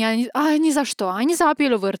этом плане, они за что? Они за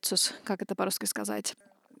апелювырцус, как это по-русски сказать.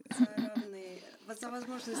 За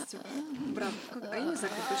возможность брака.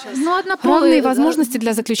 Равные возможности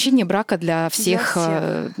для заключения брака для всех.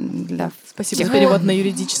 Спасибо за перевод на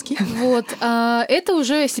юридический. Вот. Это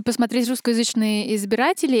уже, если посмотреть русскоязычные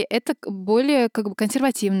избиратели, это более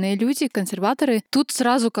консервативные люди, консерваторы. Тут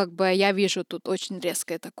сразу я вижу тут очень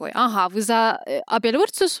резкое такое: ага, вы за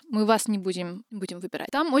апелювырцус, мы вас не будем выбирать.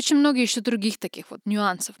 Там очень много еще других таких вот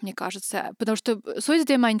нюансов, мне кажется, потому что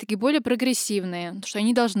соцдемы, они такие более прогрессивные, что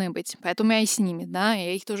они должны быть. Поэтому я и с ними, да,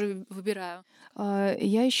 я их тоже выбираю.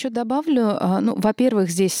 Я еще добавлю, во-первых,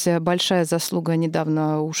 здесь большая заслуга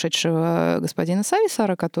недавно ушедшего господина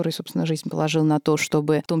Сависара, который, собственно, жизнь положил на то,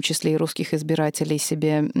 чтобы в том числе и русских избирателей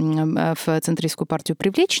себе в центристскую партию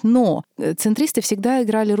привлечь. Но центристы всегда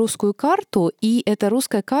играли русскую карту, и эта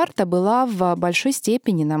русская карта была в большой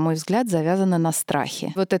степени, на мой взгляд, завязана на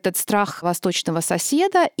страхе. Вот этот страх восточного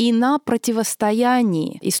соседа и на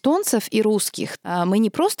противостоянии эстонцев и русских. Мы не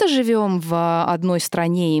просто живем в одной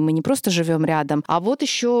стране, и мы не просто живем рядом, а вот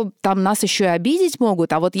еще там нас еще и обидеть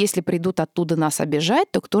могут, а вот если придут оттуда нас обижать,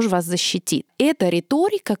 то кто же вас защитит? Это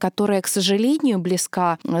риторика, которая, к сожалению,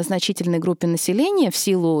 близка значительной группе населения в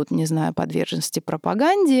силу, не знаю, подверженности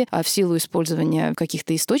пропаганде, в силу использования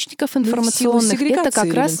каких-то источников информационных. Это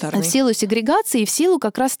как раз в силу сегрегации и в силу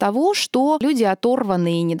как раз того, что люди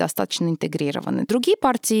оторваны и недостаточно интегрированы. Другие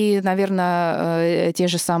партии, наверное, те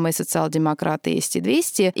же самые социал-демократы и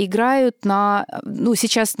СТ-200, играют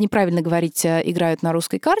сейчас неправильно говорить, играют на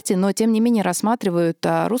русской карте, но тем не менее рассматривают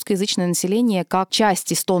русскоязычное население как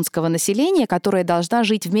часть эстонского населения, которая должна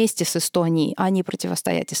жить вместе с Эстонией, а не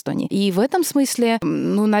противостоять Эстонии. И в этом смысле,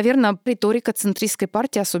 наверное, риторика центристской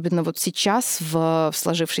партии, особенно вот сейчас, в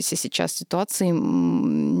сложившейся сейчас ситуации,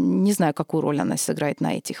 не знаю, какую роль она сыграет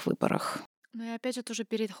на этих выборах. Ну и опять же тоже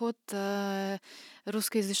переход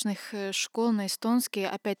русскоязычных школ на эстонские.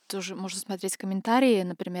 Опять тоже можно смотреть комментарии,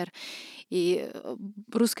 например. И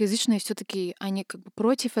русскоязычные все-таки они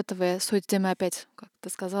против этого. Соцдемы опять, как ты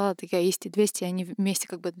сказала, такая есть и 200, они вместе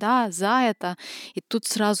за это. И тут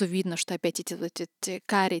сразу видно, что опять эти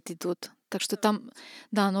карит идут. Так что там,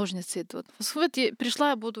 ножницы идут. Вот я пришла,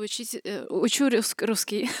 я буду учу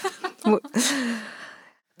русский.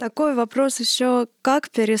 Такой вопрос еще: как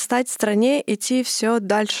перестать стране идти все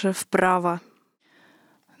дальше вправо?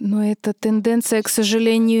 Но эта тенденция, к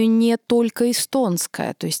сожалению, не только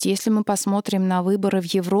эстонская. То есть если мы посмотрим на выборы в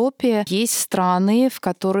Европе, есть страны, в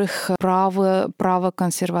которых право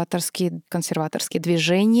консерваторские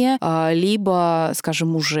движения либо,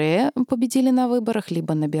 скажем, уже победили на выборах,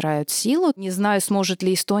 либо набирают силу. Не знаю, сможет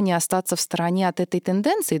ли Эстония остаться в стороне от этой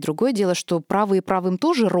тенденции. Другое дело, что правые правым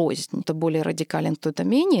тоже рознь. Кто более радикален, кто-то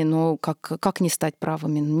менее, но как не стать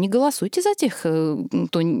правыми? Не голосуйте за тех,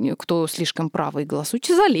 кто слишком правый,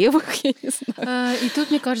 голосуйте за левых, я не знаю. И тут,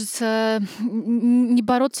 мне кажется, не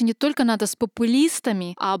бороться не только надо с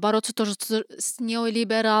популистами, а бороться тоже с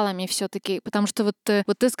неолибералами все-таки. Потому что вот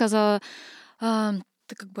ты сказала,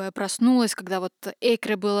 ты как бы проснулась, когда вот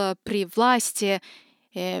Экре было при власти.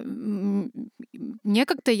 Мне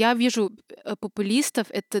как-то, я вижу популистов,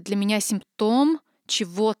 это для меня симптом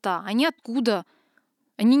чего-то. Они откуда?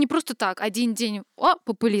 Они не просто так, один день,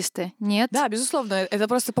 популисты. Нет. Да, безусловно. Это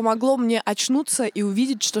просто помогло мне очнуться и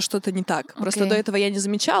увидеть, что что-то не так. Просто до этого я не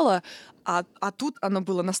замечала, а тут оно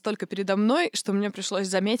было настолько передо мной, что мне пришлось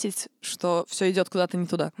заметить, что все идет куда-то не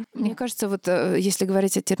туда. Мне кажется, вот если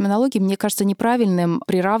говорить о терминологии, мне кажется неправильным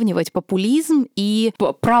приравнивать популизм и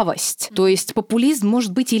правость. То есть популизм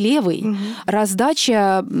может быть и левый.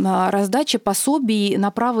 Раздача пособий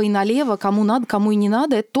направо и налево, кому надо, кому и не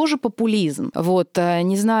надо, это тоже популизм. Вот,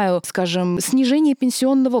 не знаю, скажем, снижение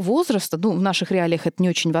пенсионного возраста, в наших реалиях это не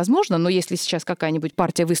очень возможно, но если сейчас какая-нибудь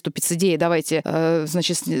партия выступит с идеей, давайте,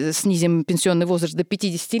 значит, снизим пенсионный возраст до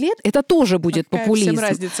 50 лет, это тоже будет популизм. Всем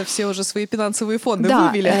разница, все уже свои финансовые фонды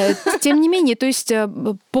вывели. Тем не менее, то есть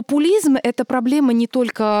популизм — это проблема не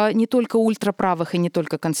только ультраправых и не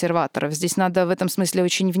только консерваторов. Здесь надо в этом смысле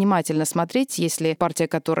очень внимательно смотреть. Если партия,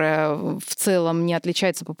 которая в целом не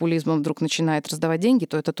отличается популизмом, вдруг начинает раздавать деньги,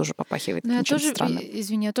 то это тоже попахивает чем-то странным.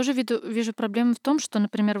 Извини, я тоже вижу проблему в том, что,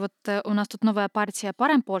 например, вот у нас тут новая партия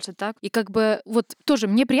Паремполса, так? И как бы вот тоже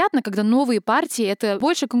мне приятно, когда новые партии, это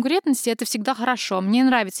больше конкурентности, это всегда хорошо. Мне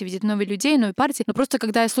нравится видеть новых людей, новые партии. Но просто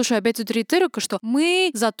когда я слушаю опять эту риторику, что мы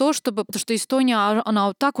за то, потому что Эстония, она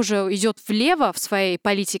вот так уже идет влево в своей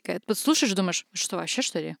политике. Ты слушаешь, думаешь, что вообще,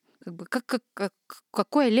 что ли? Как бы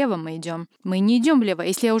какое лево мы идем? Мы не идем влево.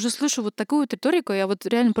 Если я уже слышу вот такую вот риторику, я вот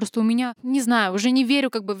реально просто у меня, не знаю, уже не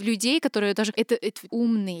верю как бы в людей, которые даже... Это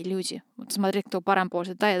умные люди. Вот смотри, кто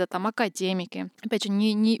Паремполса, да, это там академики. Опять же,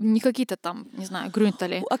 не какие-то там, не знаю,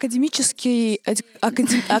 Грюнтали. Академизм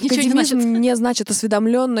не значит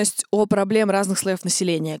осведомленность о проблемах разных слоев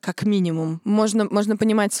населения, как минимум. Можно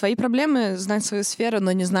понимать свои проблемы, знать свою сферу,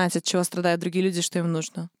 но не знать, от чего страдают другие люди, что им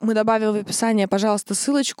нужно. Мы добавим в описание, пожалуйста,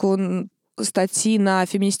 ссылочку статьи на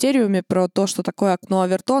Феминистериуме про то, что такое окно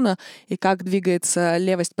Овертона и как двигается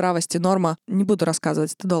левость, правость и норма. Не буду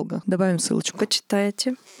рассказывать, это долго. Добавим ссылочку.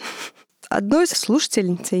 Почитайте. Одной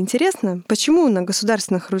слушательнице интересно, почему на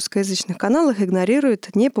государственных русскоязычных каналах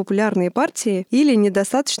игнорируют непопулярные партии или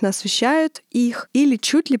недостаточно освещают их, или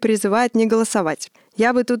чуть ли призывают не голосовать.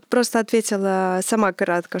 Я бы тут просто ответила сама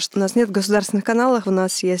кратко, что у нас нет государственных каналов, у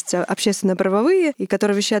нас есть общественно-правовые, и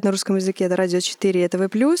которые вещают на русском языке, это Радио 4, это В+,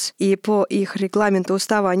 и по их регламенту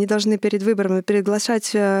устава они должны перед выборами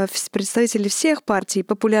приглашать представителей всех партий,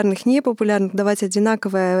 популярных, непопулярных, давать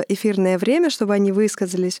одинаковое эфирное время, чтобы они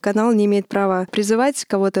высказались. Канал не имеет права призывать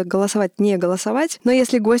кого-то голосовать, не голосовать, но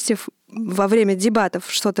если гости во время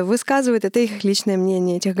дебатов что-то высказывают, это их личное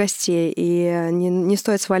мнение, этих гостей, и не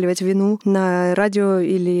стоит сваливать вину на радио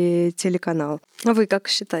или телеканал. А вы как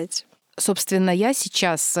считаете? Собственно, я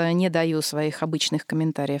сейчас не даю своих обычных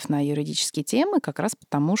комментариев на юридические темы, как раз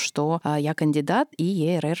потому, что я кандидат, и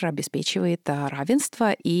ЕРР обеспечивает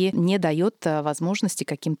равенство и не дает возможности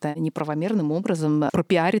каким-то неправомерным образом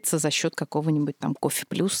пропиариться за счет какого-нибудь там Кофе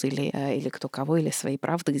Плюс или кто кого, или Своей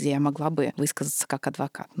правды, где я могла бы высказаться как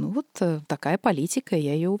адвокат. Ну вот такая политика,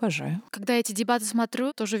 я ее уважаю. Когда эти дебаты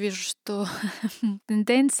смотрю, тоже вижу, что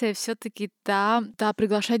тенденция все-таки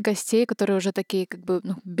приглашать гостей, которые уже такие как бы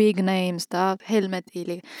big names, да, Helmet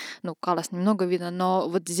или, Калас немного видно, но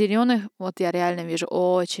вот зеленых вот я реально вижу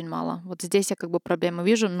очень мало. Вот здесь я как бы проблему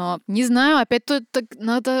вижу, но не знаю, опять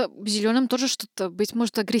надо зеленым тоже что-то быть,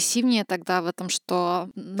 может, агрессивнее тогда в этом, что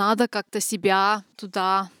надо как-то себя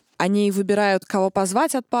туда. Они выбирают, кого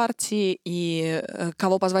позвать от партии, и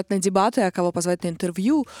кого позвать на дебаты, а кого позвать на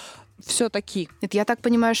интервью. Все-таки. Я так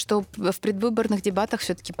понимаю, что в предвыборных дебатах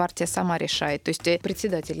все-таки партия сама решает. То есть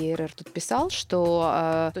председатель ЕРР тут писал,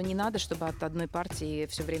 что не надо, чтобы от одной партии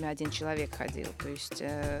все время один человек ходил. То есть,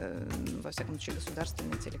 во всяком случае,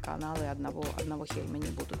 государственные телеканалы одного Хельма не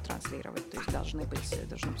будут транслировать. То есть должны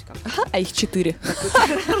быть как-то... А их 4.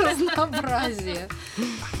 Разнообразие.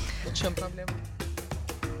 В чем проблема?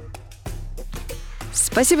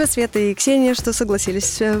 Спасибо, Света и Ксения, что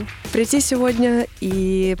согласились прийти сегодня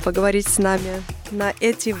и поговорить с нами на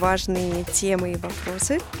эти важные темы и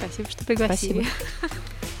вопросы. Спасибо, что пригласили.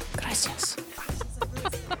 Gracias.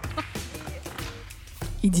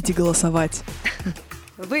 Идите голосовать.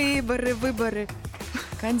 Выборы.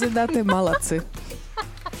 Кандидаты молодцы.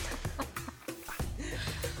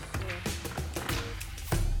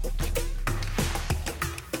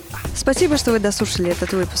 Спасибо, что вы дослушали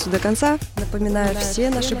этот выпуск до конца. Напоминаю, все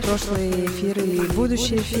наши прошлые эфиры и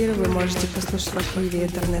будущие эфиры вы можете послушать в архиве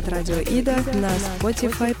интернет-радио Ида на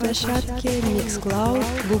Spotify площадке, Mixcloud,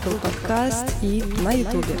 Google Podcast и на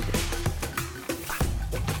YouTube.